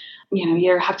 like,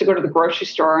 you have to go to the grocery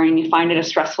store and you find it a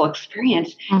stressful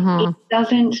experience, it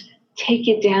doesn't take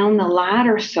you down the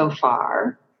ladder so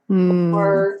far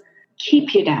or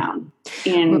keep you down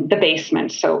in the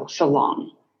basement so long.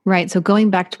 Right. So going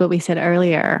back to what we said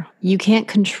earlier, you can't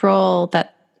control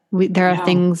that there are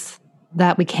things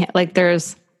that we can't, like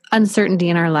there's uncertainty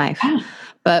in our life.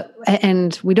 Yeah.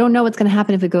 And we don't know what's going to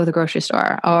happen if we go to the grocery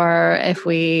store or if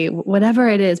whatever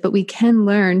it is, but we can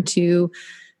learn to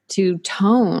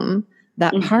tone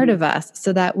that part of us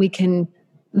so that we can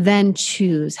then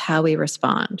choose how we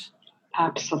respond.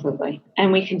 Absolutely.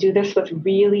 And we can do this with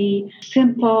really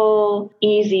simple,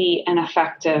 easy, and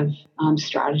effective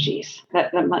strategies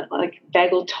that like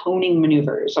vagal toning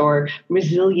maneuvers or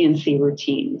resiliency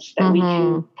routines that we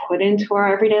can put into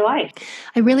our everyday life.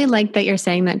 I really like that you're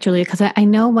saying that, Julia, because I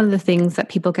know one of the things that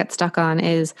people get stuck on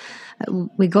is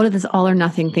we go to this all or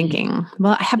nothing thinking.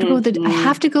 Well, I have to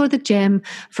go to the gym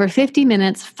for 50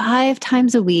 minutes 5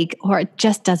 times a week, or it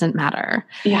just doesn't matter.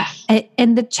 Yes.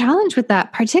 And the challenge with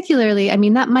that, particularly,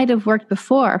 that might have worked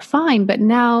before, fine, but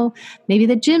now maybe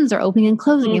the gyms are opening and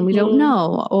closing and we don't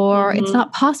know, or it's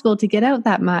not possible to get out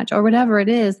that much, or whatever it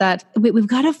is, that we've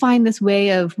got to find this way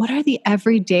of what are the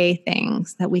everyday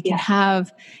things that we can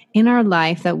have in our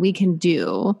life that we can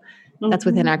do that's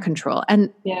within our control. And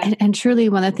truly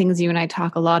one of the things you and I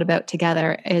talk a lot about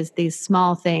together is these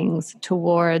small things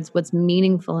towards what's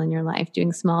meaningful in your life,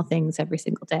 doing small things every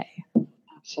single day.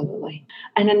 Absolutely.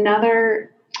 And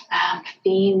another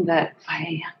theme that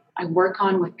I work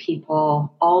on with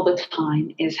people all the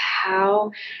time is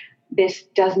how this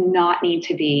does not need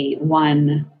to be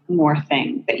one more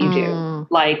thing that you do.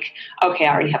 Like, okay,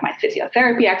 I already have my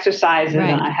physiotherapy exercises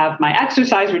and I have my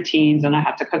exercise routines and I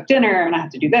have to cook dinner and I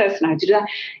have to do this and I have to do that.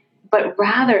 But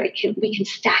rather we can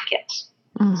stack it.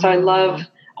 So I love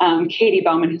Katie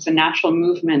Bowman, who's a natural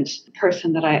movement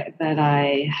person that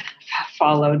I have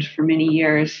followed for many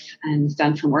years and has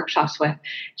done some workshops with.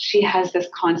 She has this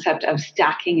concept of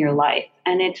stacking your life.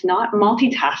 And it's not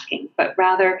multitasking, but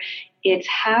rather it's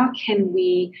how can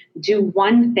we do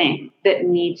one thing that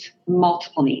meets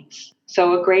multiple needs.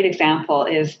 So a great example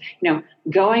is,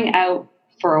 going out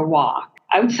for a walk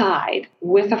outside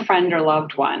with a friend or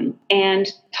loved one and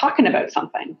talking about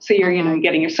something. So you're,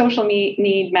 getting your social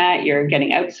need met, you're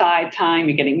getting outside time,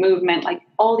 you're getting movement, like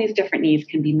all these different needs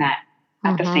can be met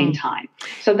at the same time.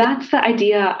 So that's the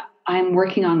idea I'm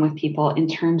working on with people in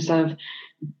terms of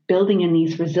building in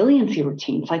these resiliency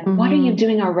routines. Like, what are you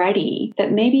doing already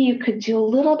that maybe you could do a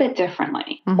little bit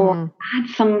differently or add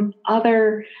some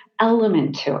other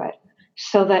element to it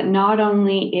so that not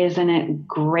only isn't it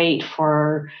great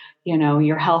for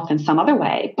your health in some other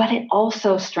way, but it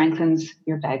also strengthens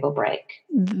your vagal brake.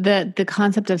 The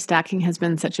concept of stacking has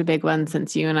been such a big one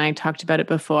since you and I talked about it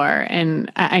before.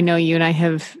 And I know you and I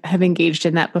have engaged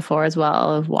in that before as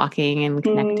well, of walking and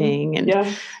connecting. And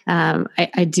yes.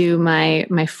 I do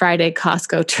my Friday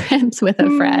Costco trips with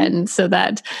a friend so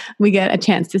that we get a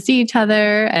chance to see each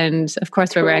other. And of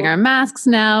course, we're wearing our masks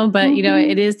now, but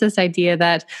it is this idea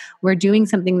that we're doing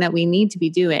something that we need to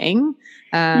be doing.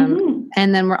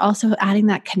 And then we're also adding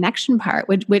that connection part,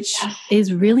 which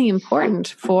is really important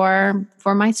for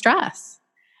my stress.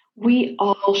 We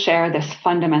all share this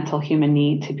fundamental human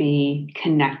need to be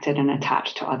connected and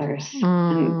attached to others.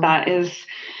 And that is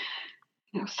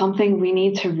something we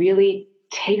need to really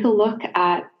take a look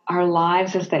at our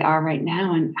lives as they are right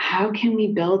now, and how can we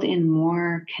build in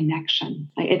more connection?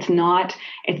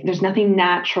 There's nothing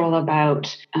natural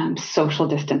about social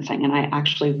distancing, and I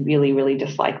actually really, really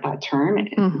dislike that term.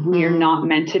 We are not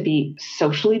meant to be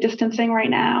socially distancing right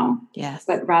now,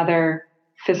 but rather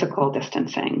physical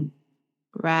distancing.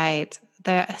 Right.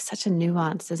 There's such a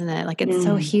nuance, isn't it? It's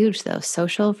so huge, though,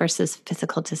 social versus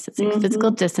physical distancing.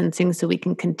 Physical distancing so we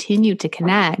can continue to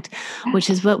connect, which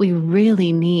is what we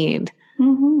really need.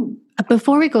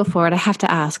 Before we go forward, I have to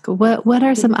ask, what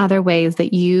are some other ways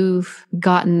that you've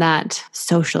gotten that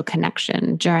social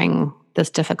connection during this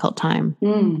difficult time?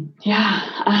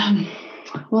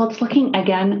 Well, it's looking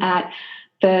again at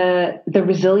the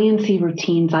resiliency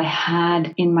routines I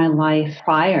had in my life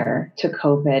prior to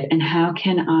COVID, and how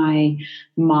can I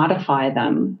modify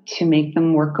them to make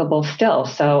them workable still.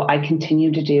 So I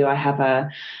have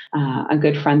a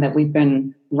good friend that we've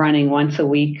been running once a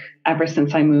week ever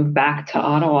since I moved back to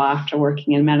Ottawa after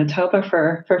working in Manitoba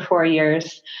for 4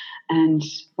 years. And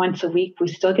once a week, we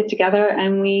still get together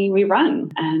and we run,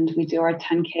 and we do our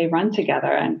 10K run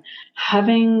together. And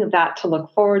having that to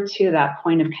look forward to, that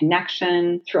point of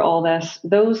connection through all this,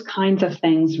 those kinds of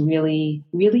things really,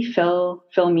 really fill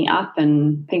me up.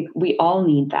 And I think we all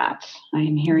need that. I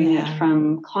am hearing it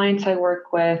from clients I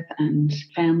work with and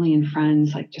family and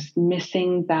friends, just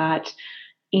missing that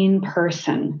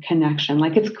in-person connection.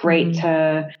 It's great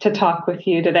to talk with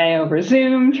you today over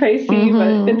Zoom, Tracy,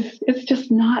 but it's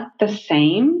just not the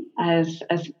same as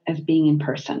being in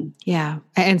person. Yeah.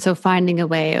 And so finding a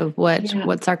way of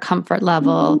what's our comfort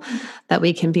level that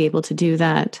we can be able to do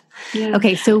that. Yeah.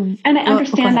 Okay. So, and I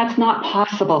understand that's not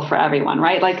possible for everyone,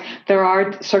 right? There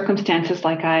are circumstances,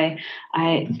 I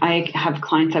have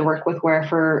clients I work with where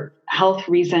for health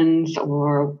reasons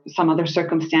or some other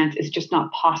circumstance, it's just not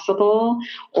possible,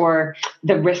 or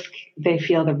they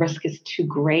feel the risk is too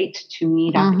great to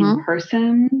meet up in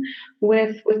person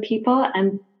with people.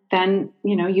 And then,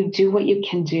 you do what you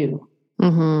can do.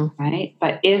 Right.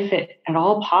 But if it at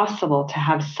all possible to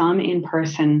have some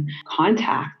in-person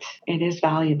contact, it is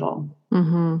valuable.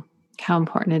 How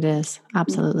important it is.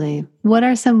 Absolutely. What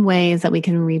are some ways that we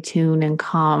can retune and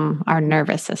calm our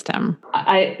nervous system?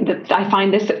 I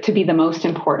find this to be the most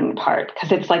important part,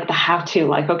 because it's the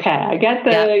how-to, okay, I get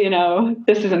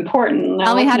this is important. Now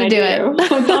Tell me how to do it.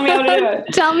 Tell me how to do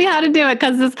it. Tell me how to do it,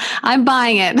 because I'm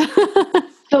buying it.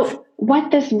 So what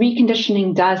this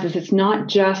reconditioning does is it's not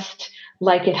just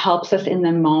it helps us in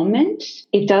the moment.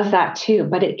 It does that too,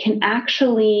 but it can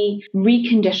actually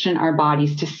recondition our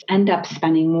bodies to end up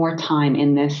spending more time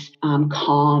in this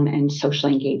calm and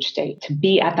socially engaged state, to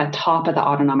be at the top of the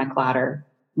autonomic ladder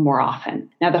more often.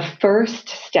 Now, the first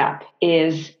step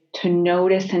is to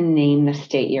notice and name the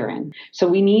state you're in. So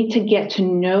we need to get to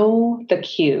know the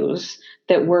cues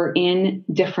that we're in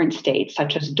different states,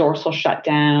 such as dorsal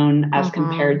shutdown as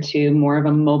compared to more of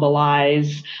a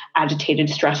mobilized, agitated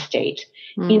stress state.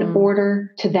 In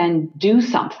order to then do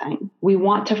something, we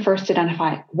want to first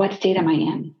identify, what state am I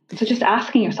in? So just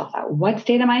asking yourself that, what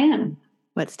state am I in?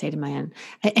 What state am I in?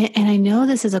 And I know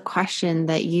this is a question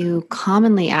that you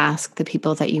commonly ask the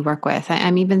people that you work with.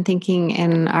 I'm even thinking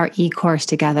in our e-course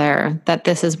together that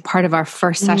this is part of our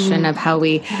first session of how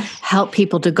we help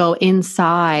people to go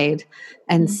inside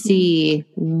and see,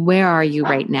 where are you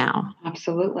right now?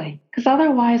 Absolutely. Because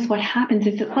otherwise what happens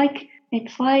is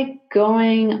it's like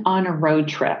going on a road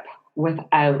trip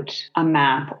without a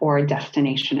map or a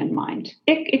destination in mind.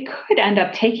 It could end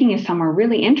up taking you somewhere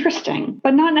really interesting,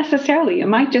 but not necessarily. You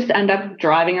might just end up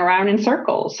driving around in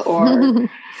circles or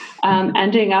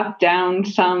ending up down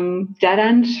some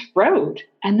dead-end road.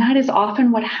 And that is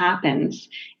often what happens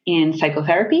in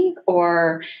psychotherapy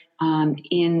or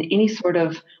in any sort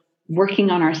of working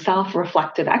on our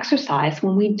self-reflective exercise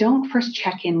when we don't first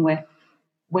check in with,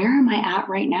 where am I at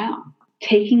right now?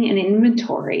 taking an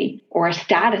inventory or a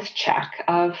status check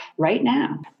of right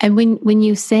now. And when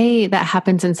you say that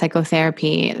happens in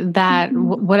psychotherapy, that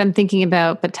what I'm thinking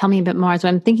about, but tell me a bit more, is what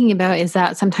I'm thinking about is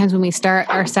that sometimes when we start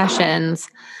our sessions,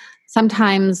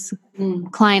 sometimes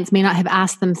clients may not have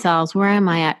asked themselves, where am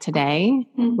I at today?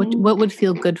 What would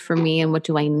feel good for me and what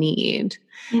do I need?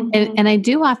 And I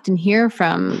do often hear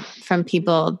from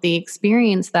people the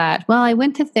experience that, well, I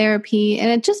went to therapy and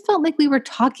it just felt like we were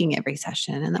talking every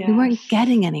session and that we weren't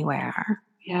getting anywhere.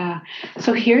 Yeah.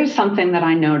 So here's something that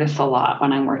I notice a lot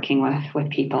when I'm working with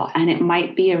people, and it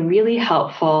might be a really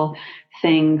helpful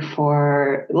thing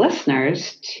for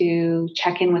listeners to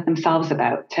check in with themselves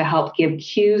about, to help give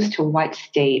cues to what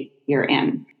state you're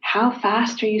in. How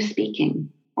fast are you speaking?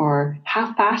 Or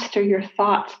how fast are your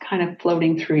thoughts kind of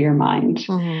floating through your mind?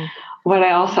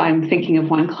 I'm thinking of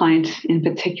one client in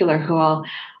particular who I'll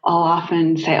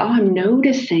often say, oh, I'm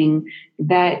noticing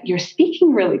that you're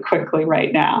speaking really quickly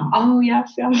right now. Oh,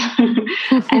 yes.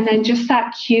 And then just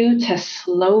that cue to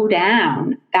slow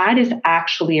down, that is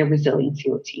actually a resiliency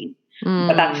routine.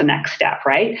 But that's the next step,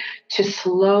 right? To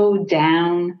slow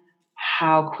down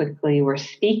how quickly we're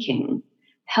speaking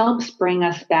helps bring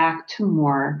us back to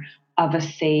more of a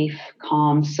safe,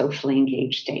 calm, socially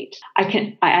engaged state.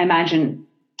 I imagine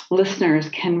listeners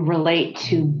can relate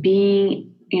to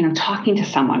being, talking to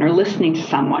someone or listening to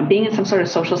someone, being in some sort of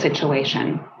social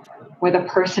situation where the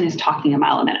person is talking a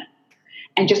mile a minute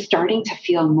and just starting to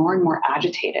feel more and more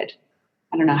agitated.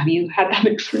 I don't know. Have you had that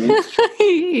experience?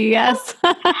 Yes.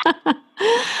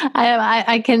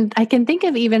 I can think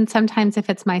of even sometimes if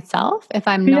it's myself, if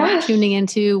I'm not tuning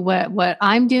into what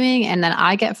I'm doing, and then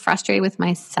I get frustrated with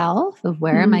myself of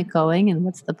where am I going and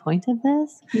what's the point of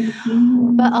this?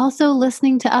 But also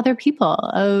listening to other people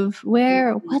of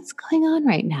what's going on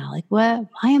right now? Like why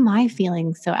am I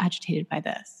feeling so agitated by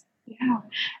this? Yeah.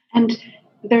 And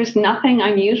there's nothing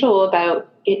unusual about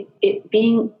it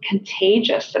being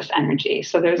contagious, this energy.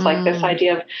 So there's like this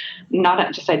idea of,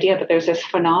 not just idea, but there's this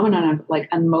phenomenon of like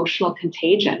emotional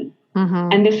contagion.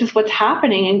 And this is what's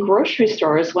happening in grocery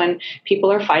stores when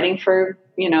people are fighting for,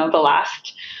 the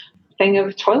last thing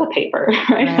of toilet paper,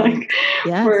 right?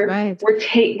 Like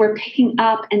we're picking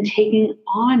up and taking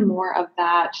on more of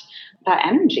that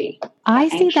energy. I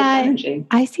see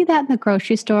that in the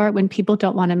grocery store when people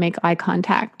don't want to make eye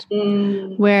contact,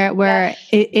 where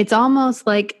it's almost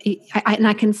like, and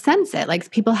I can sense it, like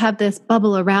people have this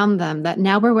bubble around them that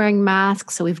now we're wearing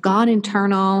masks. So we've gone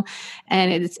internal,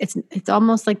 and it's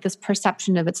almost like this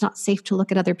perception of it's not safe to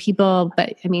look at other people.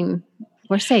 But I mean,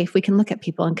 we're safe. We can look at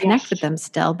people and connect with them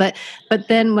still. But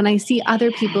then when I see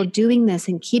other people doing this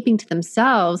and keeping to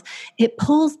themselves, it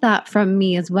pulls that from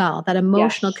me as well, that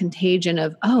emotional contagion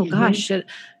of, oh gosh,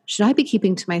 should I be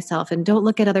keeping to myself and don't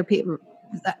look at other people?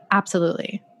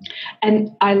 Absolutely. And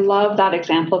I love that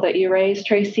example that you raised,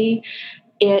 Tracy.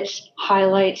 It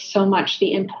highlights so much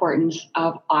the importance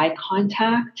of eye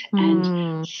contact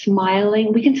and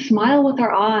smiling. We can smile with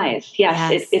our eyes.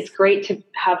 Yes. It's great to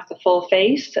have the full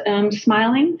face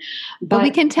smiling. But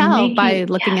we can tell by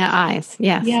looking at eyes.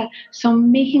 Yes. Yeah. So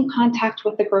making contact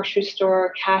with the grocery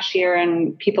store cashier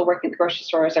and people working at the grocery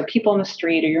stores, or people on the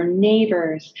street, or your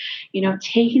neighbors,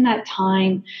 taking that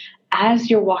time as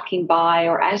you're walking by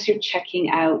or as you're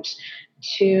checking out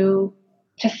to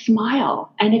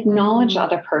smile and acknowledge the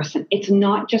other person. It's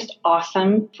not just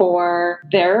awesome for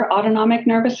their autonomic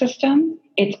nervous system,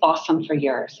 it's awesome for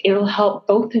yours. It'll help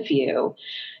both of you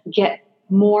get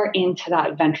more into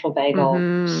that ventral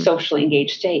vagal, socially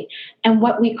engaged state. And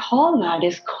what we call that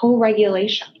is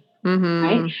co-regulation.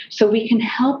 Right? So we can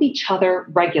help each other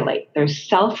regulate. There's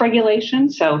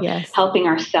self-regulation, so helping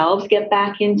ourselves get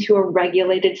back into a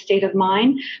regulated state of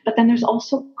mind, but then there's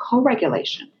also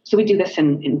co-regulation. So we do this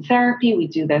in therapy, we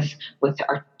do this with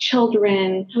our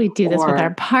children. We do this with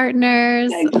our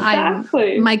partners.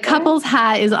 Exactly. My couples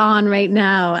hat is on right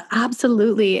now.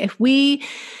 Absolutely.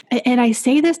 And I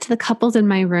say this to the couples in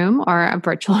my room or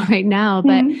virtual right now,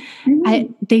 but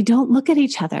they don't look at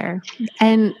each other.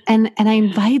 And I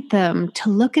invite them to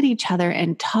look at each other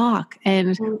and talk.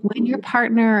 And when your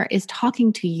partner is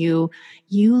talking to you,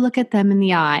 you look at them in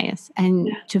the eyes and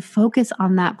to focus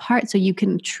on that part so you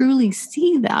can truly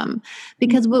see them.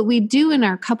 Because what we do in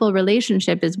our couple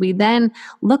relationship is we then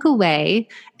look away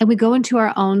and we go into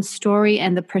our own story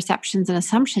and the perceptions and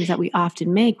assumptions that we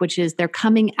often make, which is they're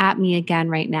coming at me again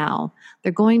right now.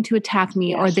 They're going to attack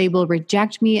me or they will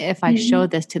reject me if I show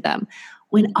this to them.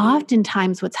 When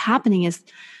oftentimes what's happening is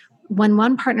when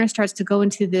one partner starts to go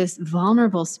into this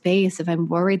vulnerable space of I'm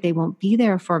worried they won't be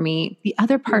there for me, the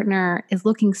other partner is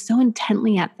looking so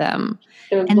intently at them.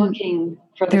 They're looking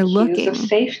for the cues of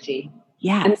safety.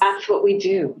 Yes. And that's what we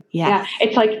do. Yes. Yeah.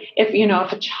 It's like if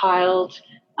a child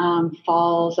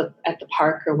falls at the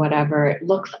park or whatever, it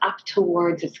looks up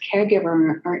towards its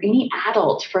caregiver or any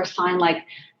adult for a sign like,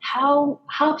 how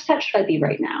upset should I be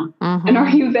right now? Mm-hmm. And are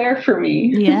you there for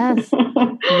me? Yes.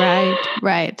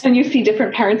 Right. And you see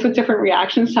different parents with different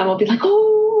reactions. Some will be like,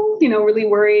 oh, really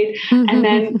worried. And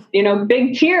then,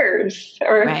 big tears.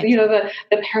 Or, Right.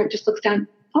 The parent just looks down,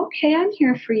 okay, I'm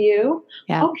here for you.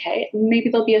 Yeah. Okay, maybe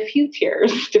there'll be a few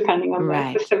tears depending on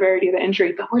the severity of the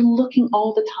injury, but we're looking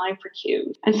all the time for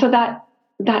cues. And so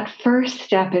that first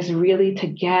step is really to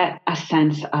get a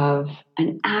sense of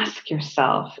and ask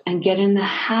yourself and get in the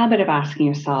habit of asking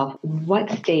yourself, what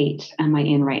state am I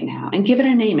in right now? And give it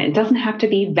a name. It doesn't have to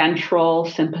be ventral,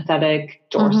 sympathetic,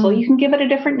 dorsal. You can give it a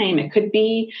different name. It could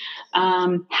be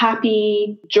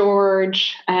Happy,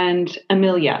 George, and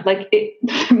Amelia. Like, it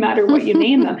doesn't matter what you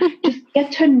name them. Just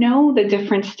get to know the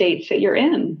different states that you're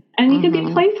in. And you can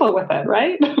be playful with it,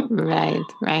 right?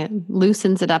 Right.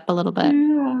 Loosens it up a little bit.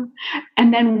 Yeah.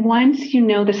 And then once you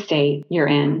know the state you're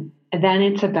in, then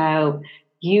it's about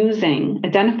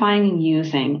identifying and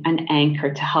using an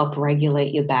anchor to help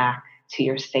regulate you back to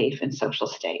your safe and social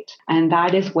state. And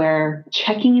that is where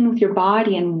checking in with your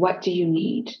body and what do you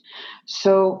need.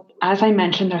 So as I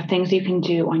mentioned, there are things you can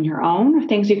do on your own or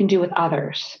things you can do with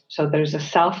others. So there's a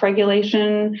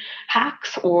self-regulation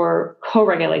hacks or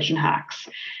co-regulation hacks.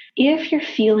 If you're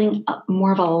feeling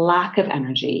more of a lack of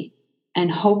energy and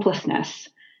hopelessness,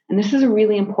 and this is a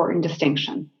really important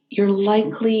distinction, you're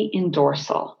likely in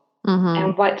dorsal.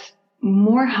 And what's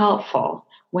more helpful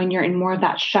when you're in more of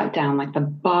that shutdown, like the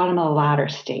bottom of the ladder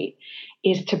state,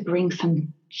 is to bring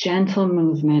some gentle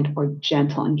movement or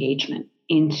gentle engagement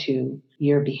into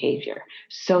your behavior.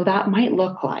 So that might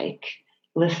look like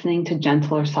listening to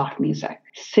gentle or soft music,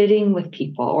 sitting with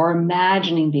people, or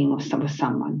imagining being with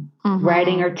someone,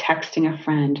 writing or texting a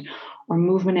friend, or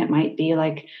movement. It might be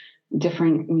like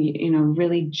different,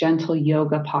 really gentle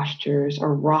yoga postures,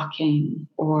 or rocking,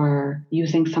 or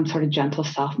using some sort of gentle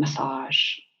self-massage.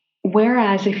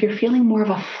 Whereas if you're feeling more of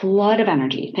a flood of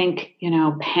energy, think,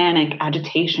 panic,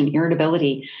 agitation,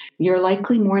 irritability, you're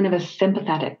likely more in a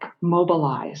sympathetic,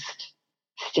 mobilized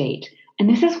state. And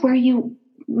this is where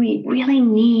we really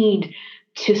need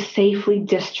to safely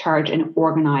discharge and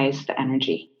organize the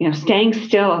energy. Staying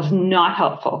still is not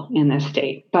helpful in this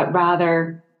state, but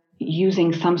rather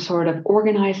using some sort of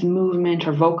organized movement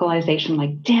or vocalization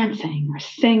like dancing or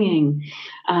singing.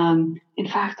 In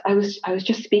fact, I was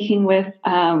just speaking with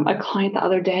a client the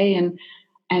other day,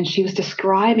 and she was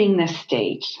describing this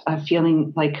state of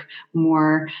feeling like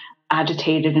more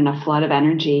agitated in a flood of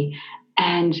energy.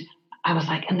 And I was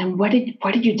like, and then what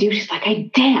did you do? She's like,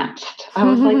 I danced. I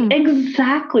was like,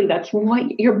 exactly. That's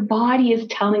what your body is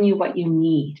telling you what you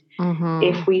need.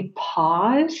 If we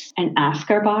pause and ask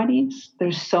our bodies,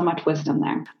 there's so much wisdom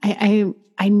there.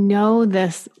 I know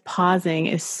this pausing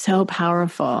is so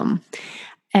powerful.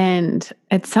 And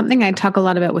it's something I talk a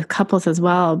lot about with couples as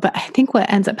well. But I think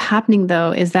what ends up happening,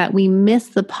 though, is that we miss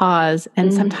the pause.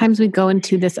 And sometimes we go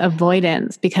into this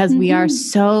avoidance because we are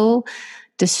so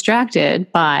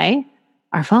distracted by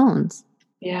our phones.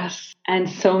 Yes. And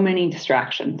so many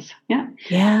distractions. Yeah.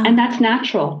 Yeah. And that's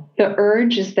natural. The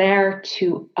urge is there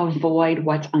to avoid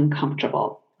what's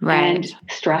uncomfortable. Right. And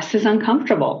stress is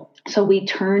uncomfortable. So we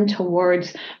turn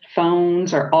towards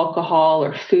phones or alcohol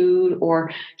or food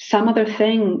or some other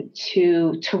thing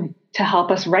to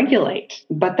help us regulate.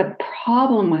 But the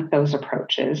problem with those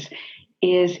approaches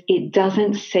is it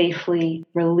doesn't safely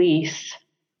release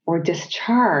or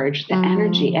discharge the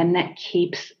energy, and that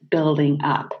keeps building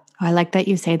up. Oh, I like that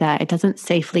you say that. It doesn't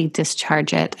safely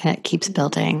discharge it, and it keeps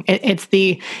building. It's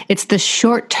the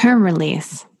short-term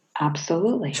release.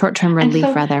 Absolutely. Short-term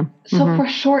relief, rather. So for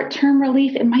short-term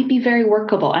relief, it might be very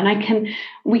workable. And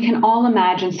we can all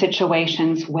imagine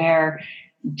situations where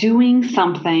doing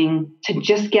something to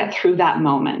just get through that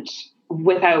moment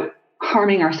without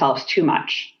harming ourselves too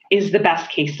much is the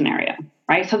best case scenario,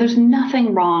 right? So there's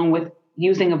nothing wrong with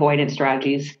using avoidance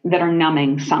strategies that are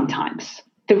numbing sometimes.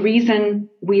 The reason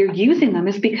we're using them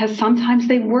is because sometimes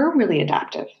they were really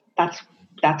adaptive.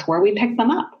 That's where we picked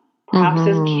them up. Perhaps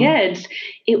as kids,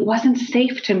 it wasn't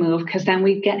safe to move because then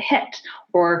we'd get hit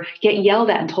or get yelled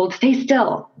at and told, stay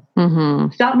still,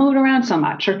 stop moving around so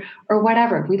much, or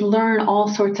whatever. We learn all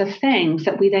sorts of things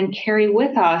that we then carry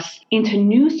with us into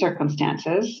new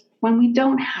circumstances when we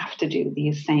don't have to do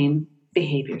these same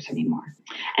behaviors anymore.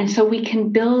 And so we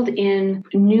can build in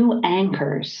new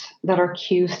anchors that are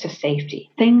cues to safety,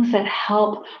 things that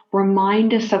help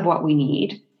remind us of what we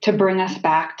need to bring us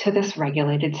back to this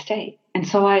regulated state. And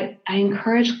so I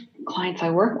encourage clients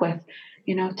I work with,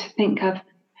 to think of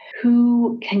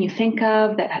who can you think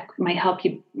of that might help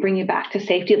you bring you back to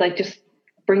safety? Like just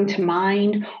bring to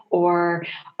mind, or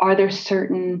are there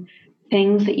certain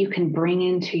things that you can bring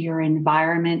into your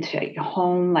environment, to your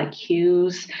home, like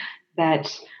cues that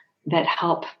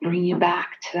help bring you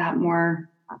back to that more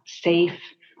safe,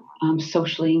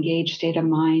 socially engaged state of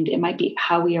mind? It might be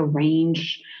how we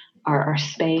arrange our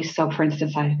space. So, for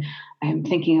instance, I'm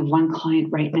thinking of one client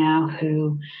right now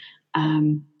who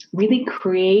really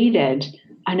created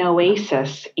an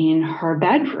oasis in her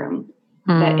bedroom,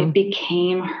 that it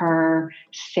became her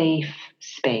safe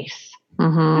space.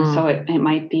 And so it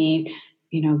might be,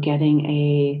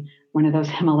 getting one of those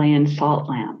Himalayan salt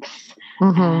lamps,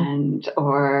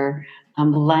 or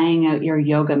laying out your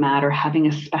yoga mat, or having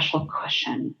a special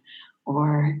cushion,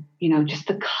 or, just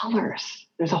the colors.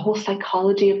 There's a whole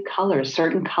psychology of colors.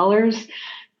 Certain colors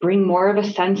bring more of a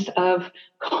sense of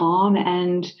calm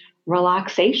and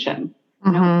relaxation.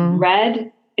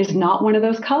 Red is not one of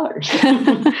those colors.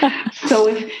 So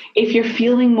if you're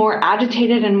feeling more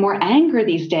agitated and more anger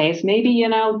these days, maybe,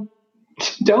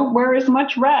 don't wear as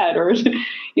much red, or,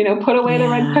 put away the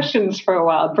red cushions for a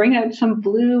while. Bring out some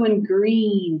blue and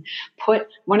green.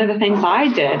 One of the things I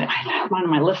did, I had on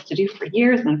my list to do for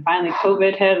years, and then finally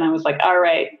COVID hit, and I was like, all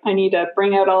right, I need to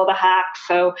bring out all the hacks.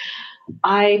 So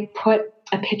I put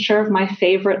a picture of my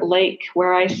favorite lake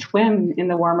where I swim in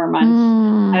the warmer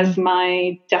months as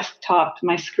my desktop,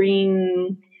 my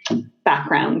screen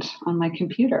background on my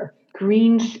computer.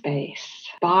 Green space,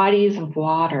 bodies of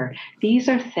water. These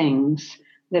are things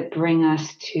that bring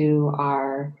us to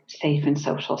our safe and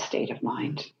social state of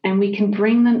mind. And we can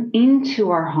bring them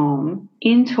into our home,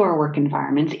 into our work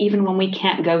environments, even when we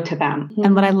can't go to them.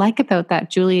 And what I like about that,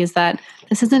 Julie, is that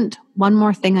this isn't one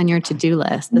more thing on your to-do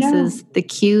list. This is the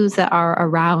cues that are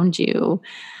around you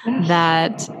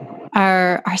that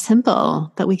are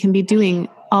simple, that we can be doing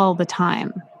all the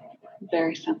time.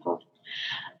 Very simple.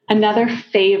 Another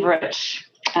favorite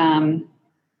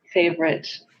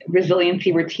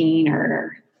resiliency routine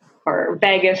or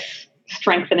vagus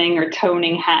strengthening or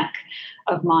toning hack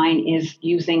of mine is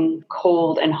using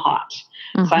cold and hot.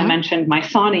 So I mentioned my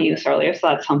sauna use earlier, so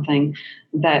that's something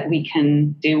that we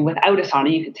can do without a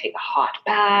sauna. You can take a hot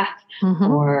bath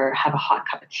or have a hot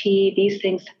cup of tea. These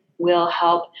things will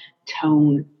help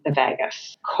tone the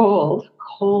vagus. Cold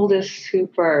is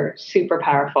super, super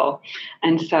powerful.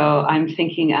 And so I'm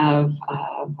thinking of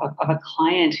a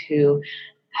client who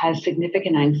has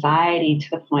significant anxiety to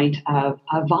the point of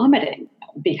vomiting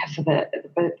because of the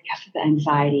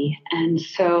anxiety. And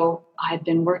so I've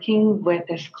been working with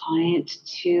this client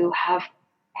to have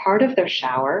part of their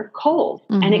shower cold.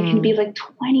 And it can be like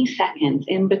 20 seconds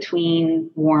in between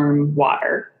warm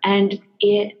water. And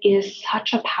it is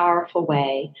such a powerful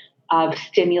way of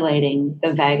stimulating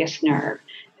the vagus nerve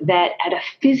that at a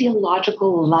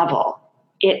physiological level,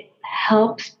 it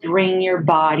helps bring your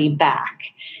body back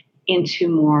into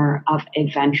more of a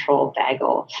ventral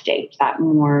vagal state, that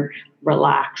more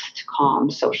relaxed, calm,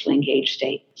 socially engaged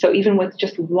state. So even with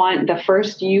just the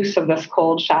first use of this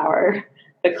cold shower,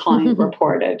 the client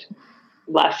reported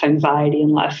less anxiety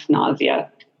and less nausea.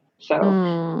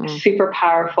 So super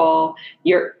powerful.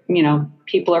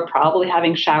 People are probably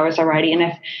having showers already. And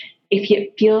if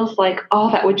it feels like,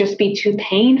 that would just be too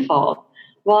painful,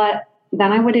 well,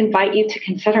 then I would invite you to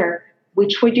consider,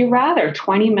 which would you rather,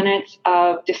 20 minutes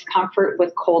of discomfort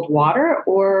with cold water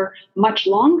or much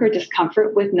longer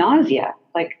discomfort with nausea?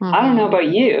 Like, I don't know about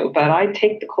you, but I'd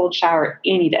take the cold shower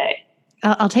any day.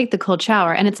 I'll take the cold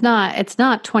shower, and it's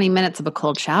not 20 minutes of a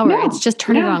cold shower. No, it's just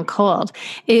turn it on cold.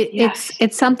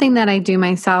 It's something that I do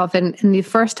myself. And the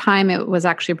first time it was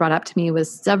actually brought up to me was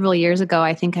several years ago.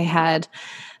 I think I had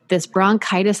this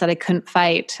bronchitis that I couldn't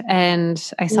fight.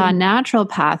 And I saw a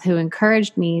naturopath who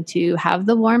encouraged me to have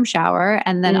the warm shower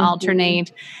and then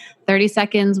alternate 30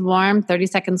 seconds warm, 30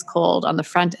 seconds cold on the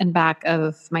front and back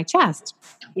of my chest.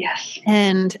 Yes.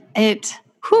 And it's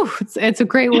a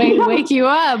great way to wake you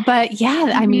up. But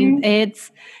I mean,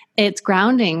 it's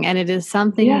grounding, and it is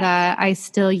something that I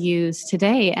still use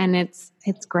today. And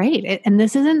it's great. And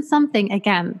this isn't something,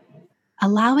 again,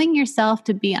 allowing yourself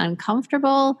to be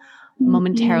uncomfortable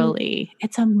momentarily.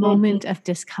 It's a moment of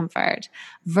discomfort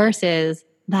versus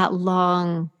that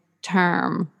long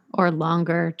term or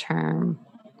longer term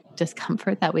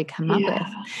discomfort that we come up with.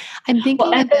 I'm thinking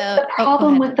about the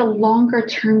problem with the longer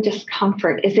term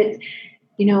discomfort is it,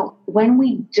 when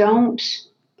we don't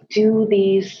do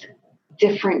these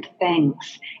different things,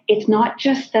 it's not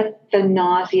just that the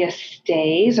nausea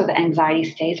stays or the anxiety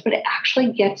stays, but it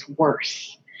actually gets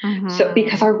worse. So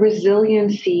because our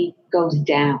resiliency goes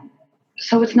down.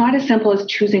 So it's not as simple as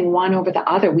choosing one over the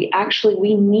other. We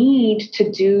need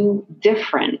to do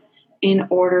different in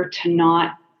order to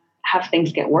not have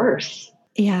things get worse.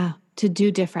 Yeah, to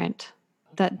do different.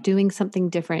 That doing something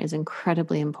different is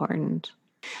incredibly important.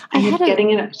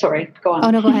 Sorry, go on. Oh,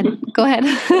 no, go ahead. Go ahead.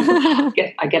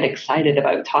 I get excited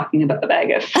about talking about the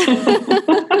vagus.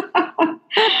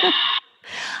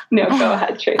 No, go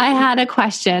ahead, Tracy. I had a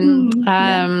question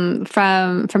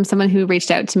from someone who reached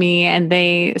out to me, and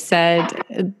they said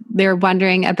they're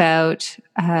wondering about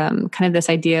kind of this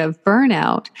idea of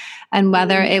burnout and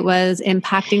whether it was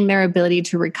impacting their ability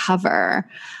to recover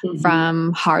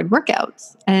from hard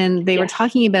workouts. And they were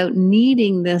talking about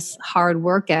needing this hard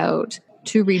workout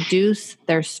to reduce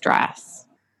their stress.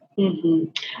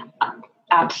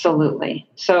 Absolutely.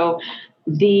 So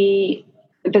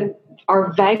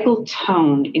our vagal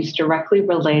tone is directly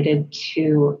related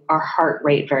to our heart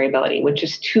rate variability, which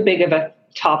is too big of a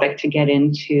topic to get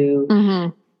into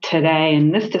today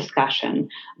in this discussion.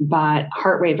 But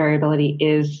heart rate variability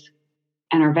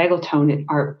and our vagal tone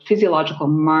are physiological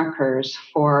markers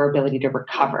for our ability to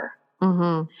recover.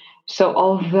 So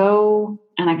although,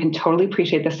 and I can totally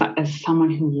appreciate this as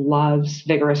someone who loves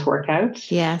vigorous workouts,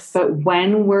 yes, but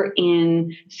when we're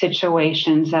in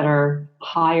situations that are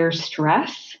higher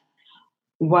stress,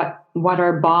 what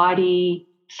our body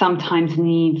sometimes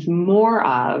needs more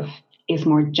of is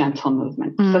more gentle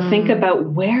movement. So think about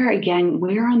where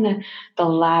on the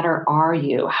ladder are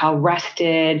you? How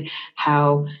rested,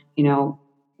 how,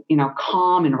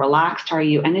 calm and relaxed are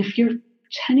you? And if you're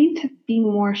tending to be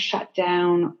more shut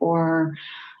down or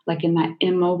like in that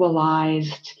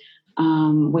immobilized,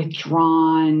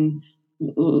 withdrawn,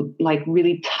 like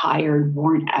really tired,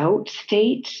 worn out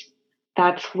state,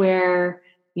 that's where,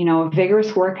 a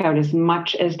vigorous workout, as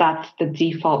much as that's the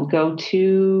default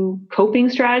go-to coping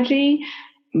strategy,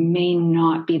 may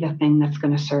not be the thing that's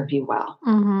going to serve you well.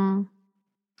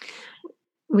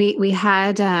 We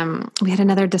had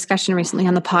another discussion recently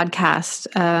on the podcast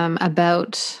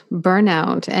about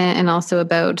burnout and also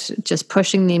about just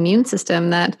pushing the immune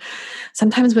system, that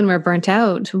sometimes when we're burnt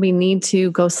out, we need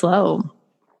to go slow,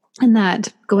 and that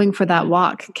going for that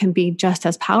walk can be just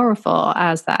as powerful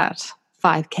as that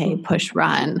 5K push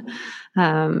run.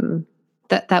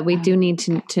 That we do need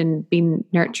to be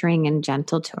nurturing and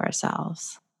gentle to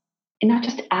ourselves. And not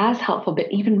just as helpful,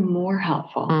 but even more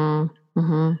helpful.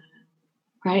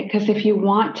 Right? Because if you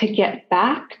want to get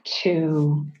back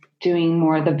to doing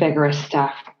more of the vigorous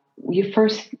stuff, we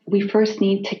first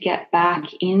need to get back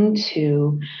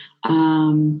into,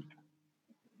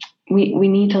 we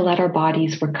need to let our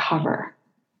bodies recover.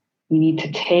 We need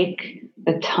to take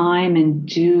the time and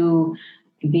do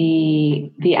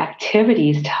the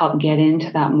activities to help get into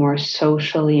that more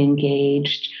socially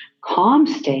engaged, calm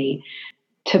state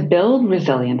to build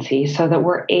resiliency so that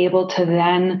we're able to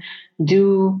then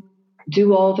do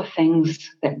all the things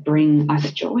that bring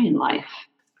us joy in life.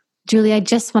 Julie, I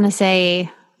just want to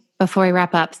say before we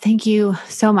wrap up, thank you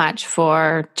so much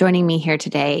for joining me here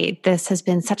today. This has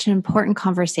been such an important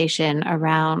conversation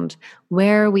around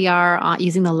where we are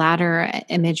using the ladder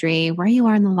imagery, where you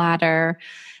are in the ladder,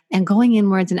 and going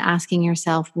inwards and asking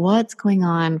yourself, what's going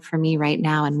on for me right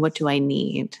now and what do I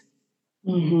need?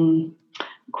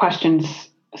 Questions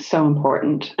so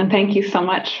important. And thank you so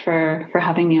much for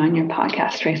having me on your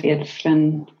podcast, Tracy. It's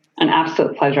been an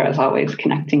absolute pleasure, as always,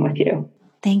 connecting with you.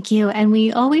 Thank you. And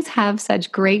we always have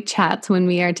such great chats when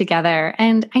we are together.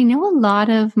 And I know a lot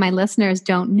of my listeners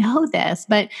don't know this,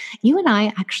 but you and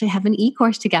I actually have an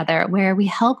e-course together where we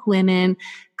help women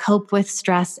cope with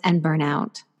stress and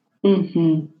burnout.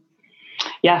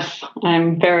 Yes,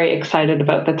 I'm very excited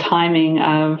about the timing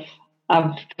of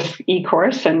this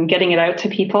e-course and getting it out to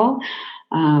people.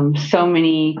 So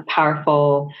many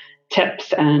powerful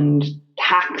tips and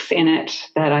hacks in it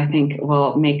that I think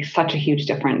will make such a huge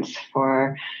difference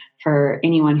for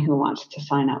anyone who wants to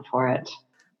sign up for it.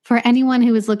 For anyone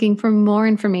who is looking for more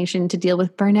information to deal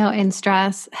with burnout and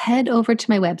stress, head over to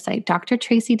my website,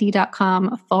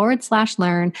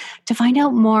 drtracyd.com/learn to find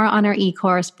out more on our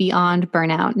e-course Beyond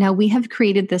Burnout. Now, we have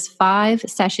created this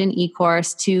 5-session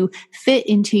e-course to fit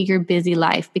into your busy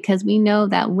life because we know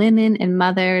that women and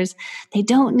mothers, they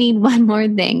don't need one more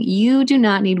thing. You do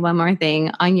not need one more thing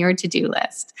on your to-do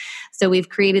list. So we've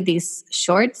created these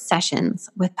short sessions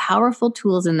with powerful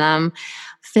tools in them,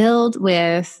 filled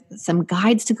with some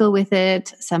guides to go with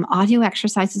it, some audio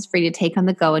exercises for you to take on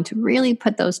the go and to really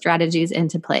put those strategies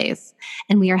into place.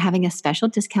 And we are having a special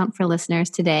discount for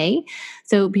listeners today.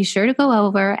 So be sure to go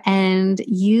over and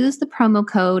use the promo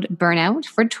code BURNOUT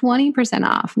for 20%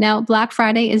 off. Now, Black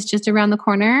Friday is just around the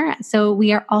corner, so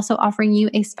we are also offering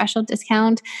you a special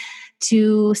discount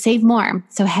to save more.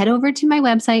 So head over to my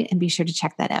website and be sure to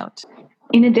check that out.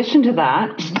 In addition to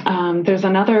that, there's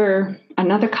another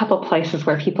couple places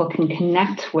where people can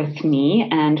connect with me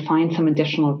and find some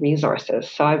additional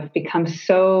resources. So I've become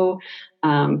so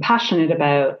passionate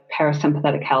about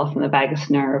parasympathetic health and the vagus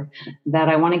nerve that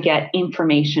I want to get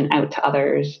information out to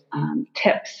others,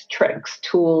 tips, tricks,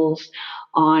 tools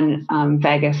on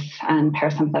vagus and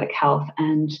parasympathetic health.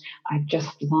 And I've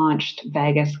just launched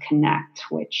Vagus Connect,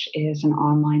 which is an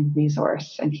online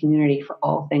resource and community for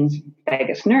all things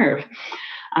vagus nerve.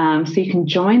 So you can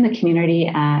join the community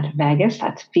at Vagus,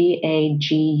 that's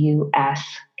VAGUS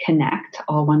Connect,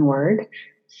 all one word,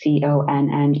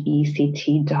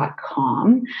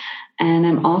 CONNECT.com. And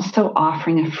I'm also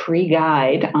offering a free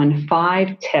guide on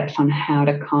 5 tips on how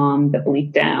to calm the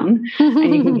bleep down.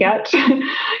 And you can get,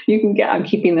 I'm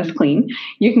keeping this clean.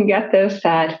 You can get this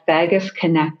at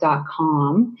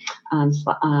vagusconnect.com.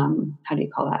 How do you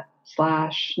call that?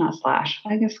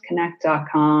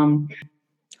 Vagusconnect.com.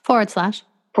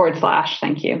 /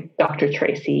 thank you, Dr.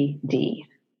 Tracy D.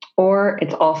 Or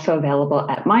it's also available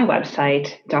at my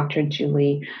website,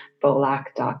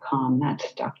 drjulieBolack.com.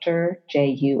 That's Dr.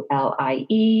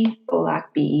 JULIE, Bolack,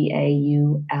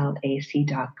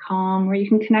 BEAULAC.com, where you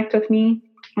can connect with me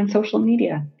on social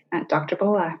media at Dr.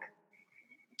 Bolack.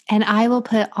 And I will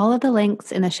put all of the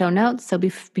links in the show notes. So be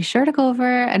sure to go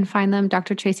over and find them,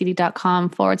 drtracyd.com /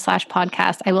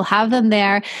 podcast. I will have them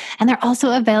there. And they're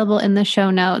also available in the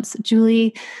show notes.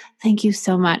 Julie, thank you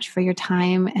so much for your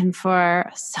time and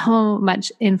for so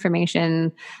much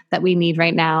information that we need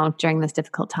right now during this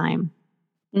difficult time.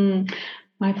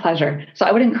 My pleasure. So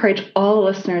I would encourage all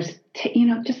listeners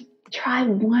to, just try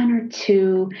 1 or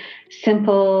 2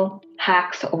 simple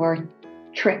hacks or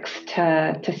tricks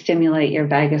to stimulate your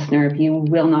vagus nerve. You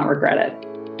will not regret it.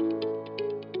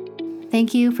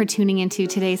 Thank you for tuning into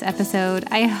today's episode.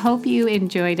 I hope you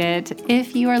enjoyed it.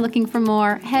 If you are looking for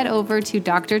more, head over to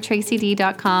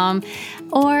drtracyd.com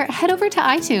or head over to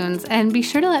iTunes and be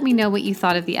sure to let me know what you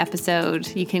thought of the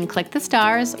episode. You can click the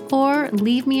stars or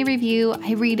leave me a review.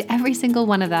 I read every single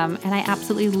one of them, and I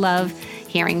absolutely love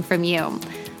hearing from you.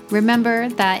 Remember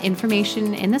that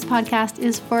information in this podcast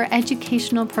is for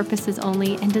educational purposes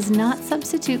only and does not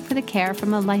substitute for the care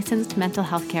from a licensed mental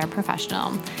health care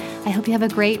professional. I hope you have a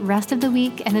great rest of the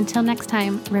week, and until next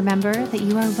time, remember that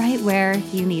you are right where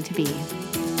you need to be.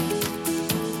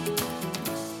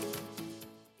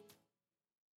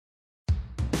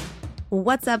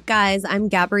 What's up, guys? I'm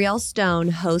Gabrielle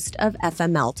Stone, host of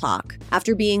FML Talk.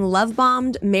 After being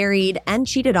love-bombed, married, and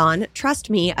cheated on, trust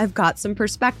me, I've got some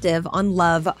perspective on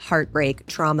love, heartbreak,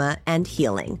 trauma, and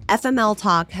healing. FML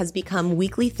Talk has become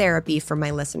weekly therapy for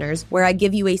my listeners, where I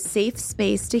give you a safe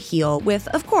space to heal with,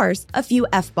 of course, a few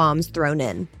F-bombs thrown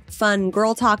in. Fun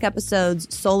girl talk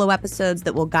episodes, solo episodes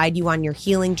that will guide you on your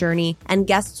healing journey, and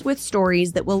guests with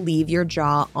stories that will leave your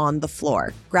jaw on the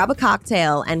floor. Grab a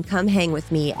cocktail and come hang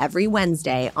with me every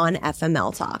Wednesday on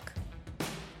FML Talk.